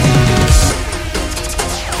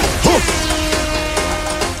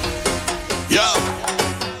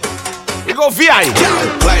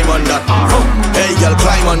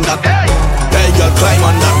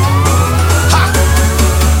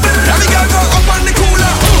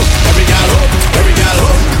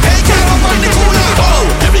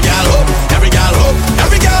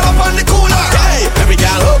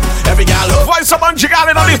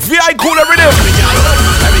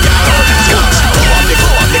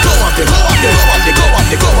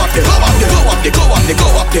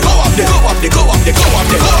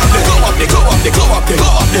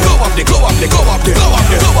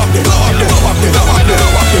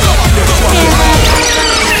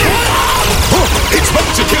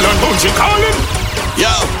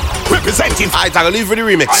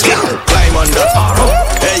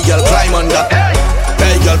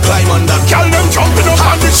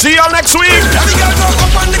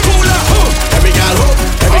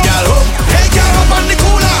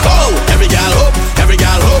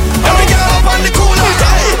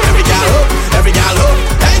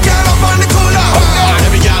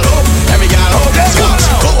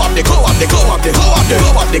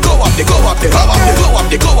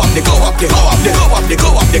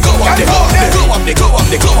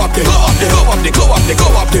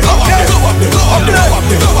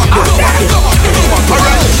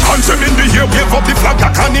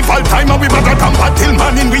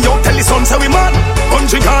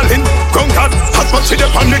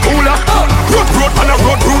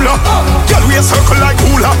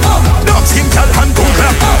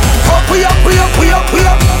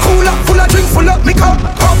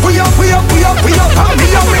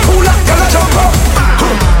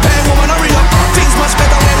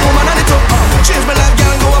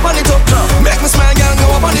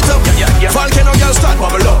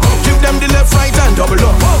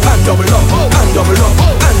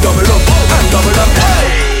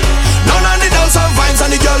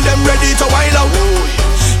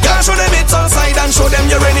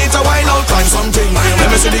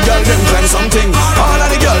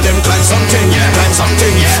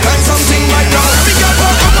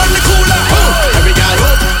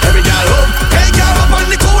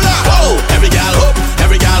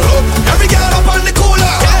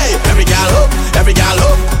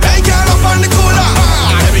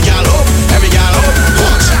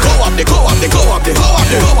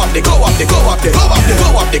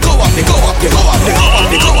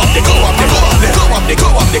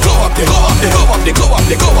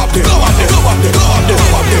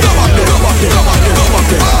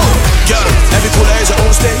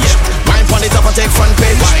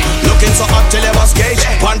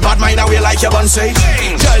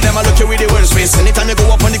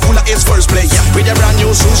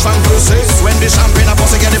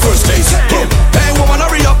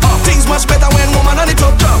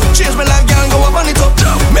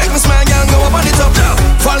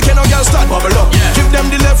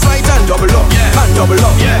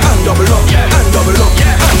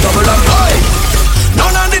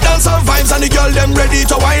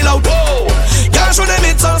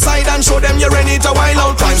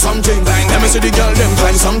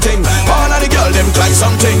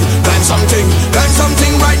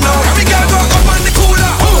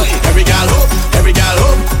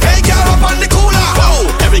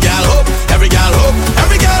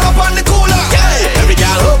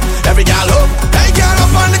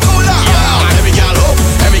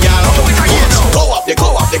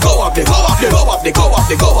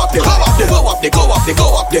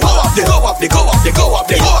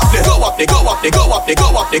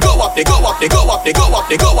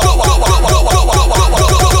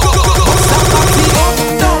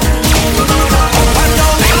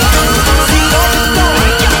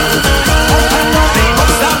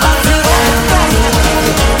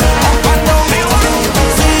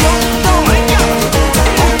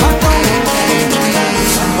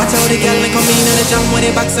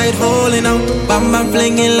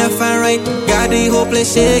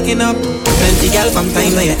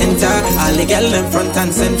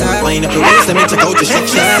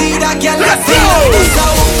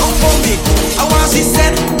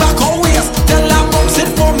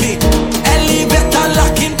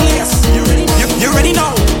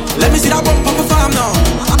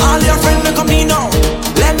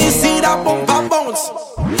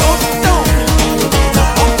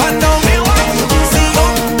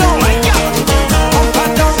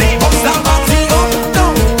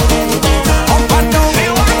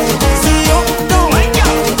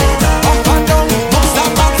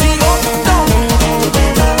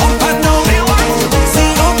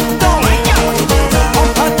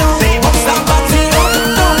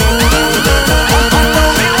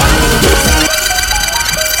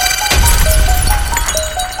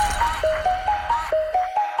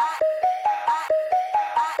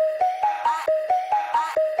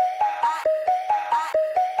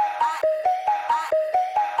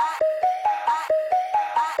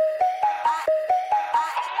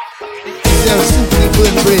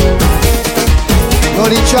 baby. Yo,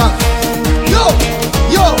 the track.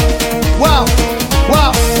 Yo, wow,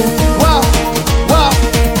 wow, wow, wow,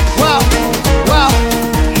 wow, wow.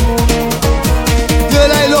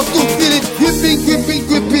 Girl, I love to feel it, gripping, gripping,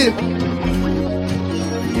 gripping.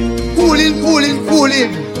 Pulling, pulling,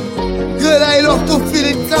 pulling. Girl, I love to feel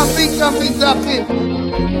it, clapping, clapping, clapping.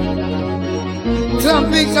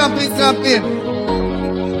 Clapping, clapping, clapping.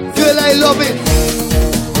 Girl, I love it.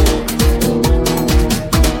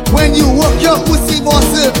 When you work your pussy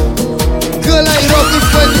muscle. Girl, I love it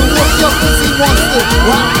when you work your pussy muscle.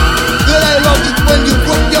 Wow. Girl, I love it when you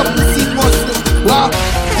work your pussy muscle. Wow.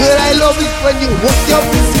 Girl, I love it when you work your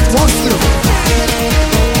pussy muscle.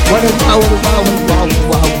 Wow, wow, wow,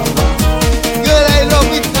 wow. Girl, I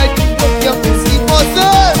love it when you work your pussy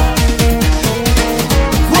muscle.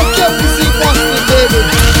 Work your pussy muscle, baby.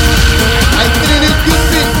 I'm feeling it, you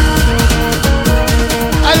feel.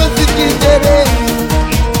 I don't think it, baby.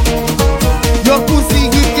 Your pussy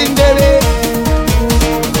gripping, baby.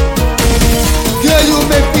 Girl, you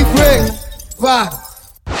make me break. Wow.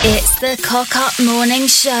 It's the Cock Up Morning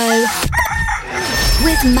Show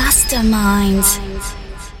with Mastermind.